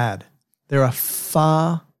think bad. There are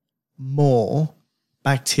far more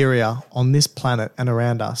bacteria on this planet and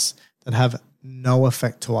around us that have no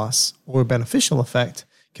effect to us or a beneficial effect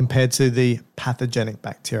compared to the pathogenic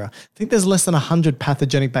bacteria. I think there's less than 100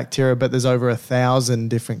 pathogenic bacteria, but there's over 1,000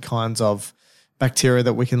 different kinds of bacteria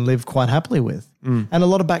that we can live quite happily with. And a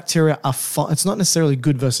lot of bacteria are it's not necessarily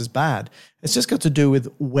good versus bad. It's just got to do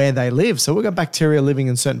with where they live. So we've got bacteria living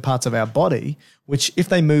in certain parts of our body, which if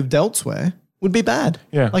they moved elsewhere would be bad.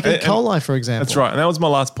 Yeah. Like E. coli, for example. That's right. And that was my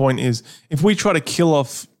last point is if we try to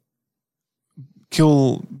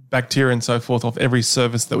kill bacteria and so forth off every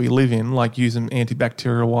surface that we live in, like using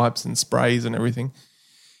antibacterial wipes and sprays and everything,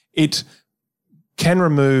 it can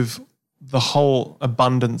remove the whole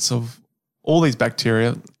abundance of all these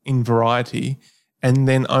bacteria in variety, and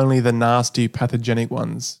then only the nasty pathogenic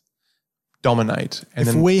ones dominate. And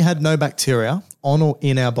If then we had no bacteria on or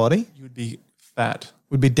in our body, you would be fat.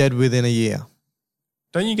 we'd be dead within a year.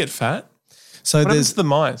 Don't you get fat? So What happens there's to the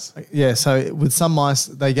mice? Yeah, so with some mice,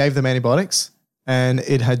 they gave them antibiotics and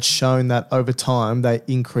it had shown that over time they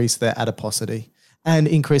increased their adiposity and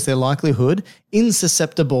increased their likelihood in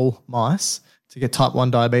susceptible mice to get type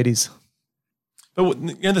 1 diabetes. But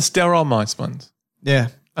the sterile mice ones, Yeah,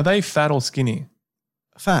 are they fat or skinny?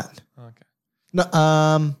 fat. Okay.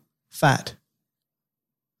 No, fat.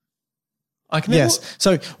 I can never, Yes.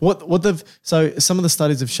 So so some of the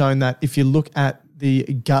studies have shown that if you look at the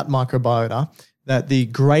gut microbiota, that the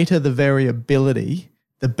greater the variability,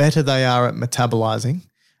 the better they are at metabolizing,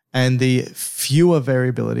 and the fewer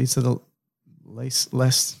variability, so the less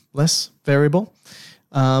variable,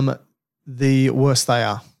 the worse they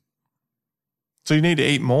are. So you need to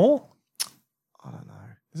eat more? I don't know.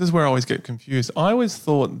 This is where I always get confused. I always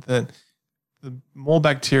thought that the more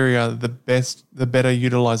bacteria, the better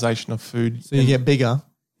utilization of food. So you get bigger.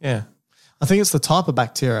 Yeah. I think it's the type of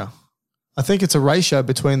bacteria. I think it's a ratio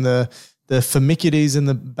between the Firmicutes and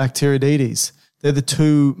the Bacteroidetes. They're the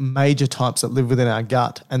two major types that live within our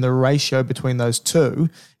gut. And the ratio between those two,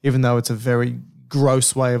 even though it's a very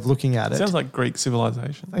gross way of looking at it. Sounds like Greek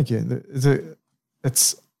civilization. Thank you.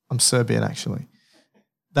 I'm Serbian, actually.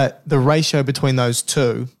 That the ratio between those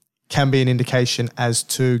two can be an indication as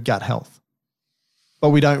to gut health.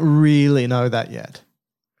 But we don't really know that yet.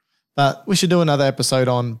 But we should do another episode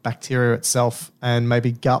on bacteria itself and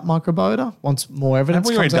maybe gut microbiota once more evidence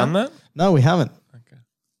Have we comes already out. done that? No, we haven't. Okay.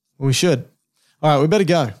 We should. All right, we better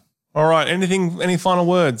go. All right. Any final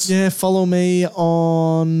words? Yeah, follow me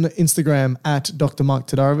on Instagram at Dr. Mike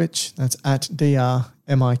Todorovic. That's at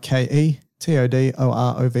DRMIKE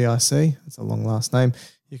TODOROVIC. That's a long last name.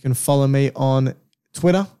 You can follow me on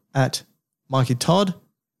Twitter at Mikey Todd,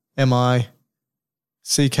 MICKEY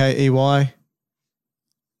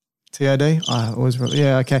TOD. I always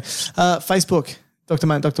okay. Facebook, Dr.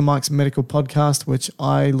 Matt, Dr. Mike's Medical Podcast, which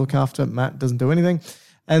I look after. Matt doesn't do anything.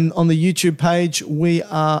 And on the YouTube page, we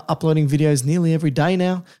are uploading videos nearly every day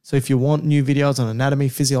now. So if you want new videos on anatomy,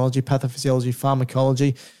 physiology, pathophysiology,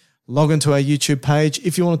 pharmacology, log into our YouTube page.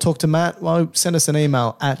 If you want to talk to Matt, well, send us an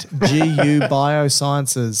email at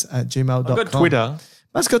gubiosciences@gmail.com. I've got Twitter.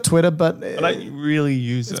 Matt's got Twitter, but I don't really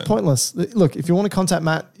use it's it. pointless. Look, if you want to contact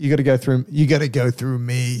Matt, you got to go through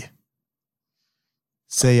me.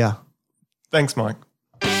 See ya. Thanks, Mike.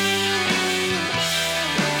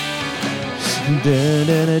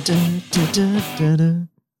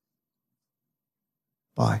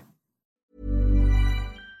 Bye.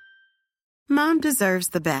 Mom deserves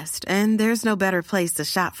the best, and there's no better place to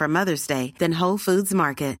shop for Mother's Day than Whole Foods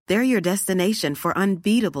Market. They're your destination for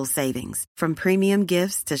unbeatable savings, from premium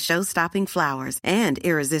gifts to show-stopping flowers and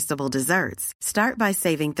irresistible desserts. Start by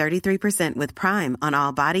saving 33% with Prime on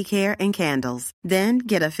all body care and candles. Then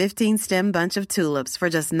get a 15-stem bunch of tulips for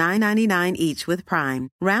just $9.99 each with Prime.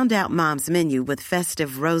 Round out Mom's menu with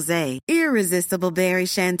festive rosé, irresistible berry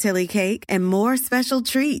chantilly cake, and more special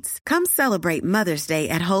treats. Come celebrate Mother's Day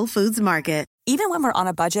at Whole Foods Market. Even when we're on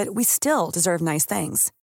a budget, we still deserve nice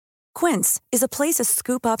things. Quince is a place to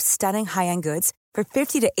scoop up stunning high-end goods for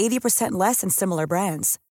 50 to 80% less than similar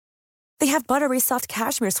brands. They have buttery soft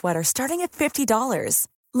cashmere sweaters starting at $50,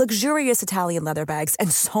 luxurious Italian leather bags,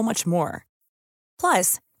 and so much more.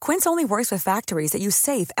 Plus, Quince only works with factories that use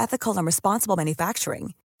safe, ethical, and responsible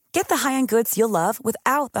manufacturing. Get the high-end goods you'll love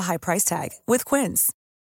without the high price tag with Quince.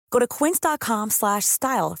 Go to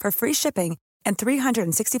quince.com/style for free shipping and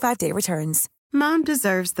 365-day returns. Mom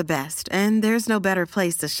deserves the best, and there's no better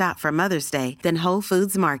place to shop for Mother's Day than Whole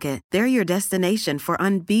Foods Market. They're your destination for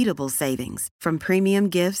unbeatable savings, from premium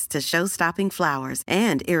gifts to show-stopping flowers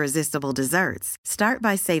and irresistible desserts. Start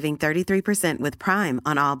by saving 33% with Prime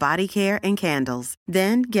on all body care and candles.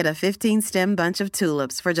 Then get a 15-stem bunch of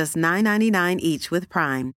tulips for just $9.99 each with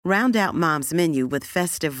Prime. Round out Mom's menu with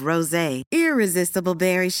festive rosé, irresistible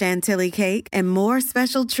berry chantilly cake, and more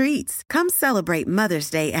special treats. Come celebrate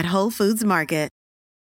Mother's Day at Whole Foods Market.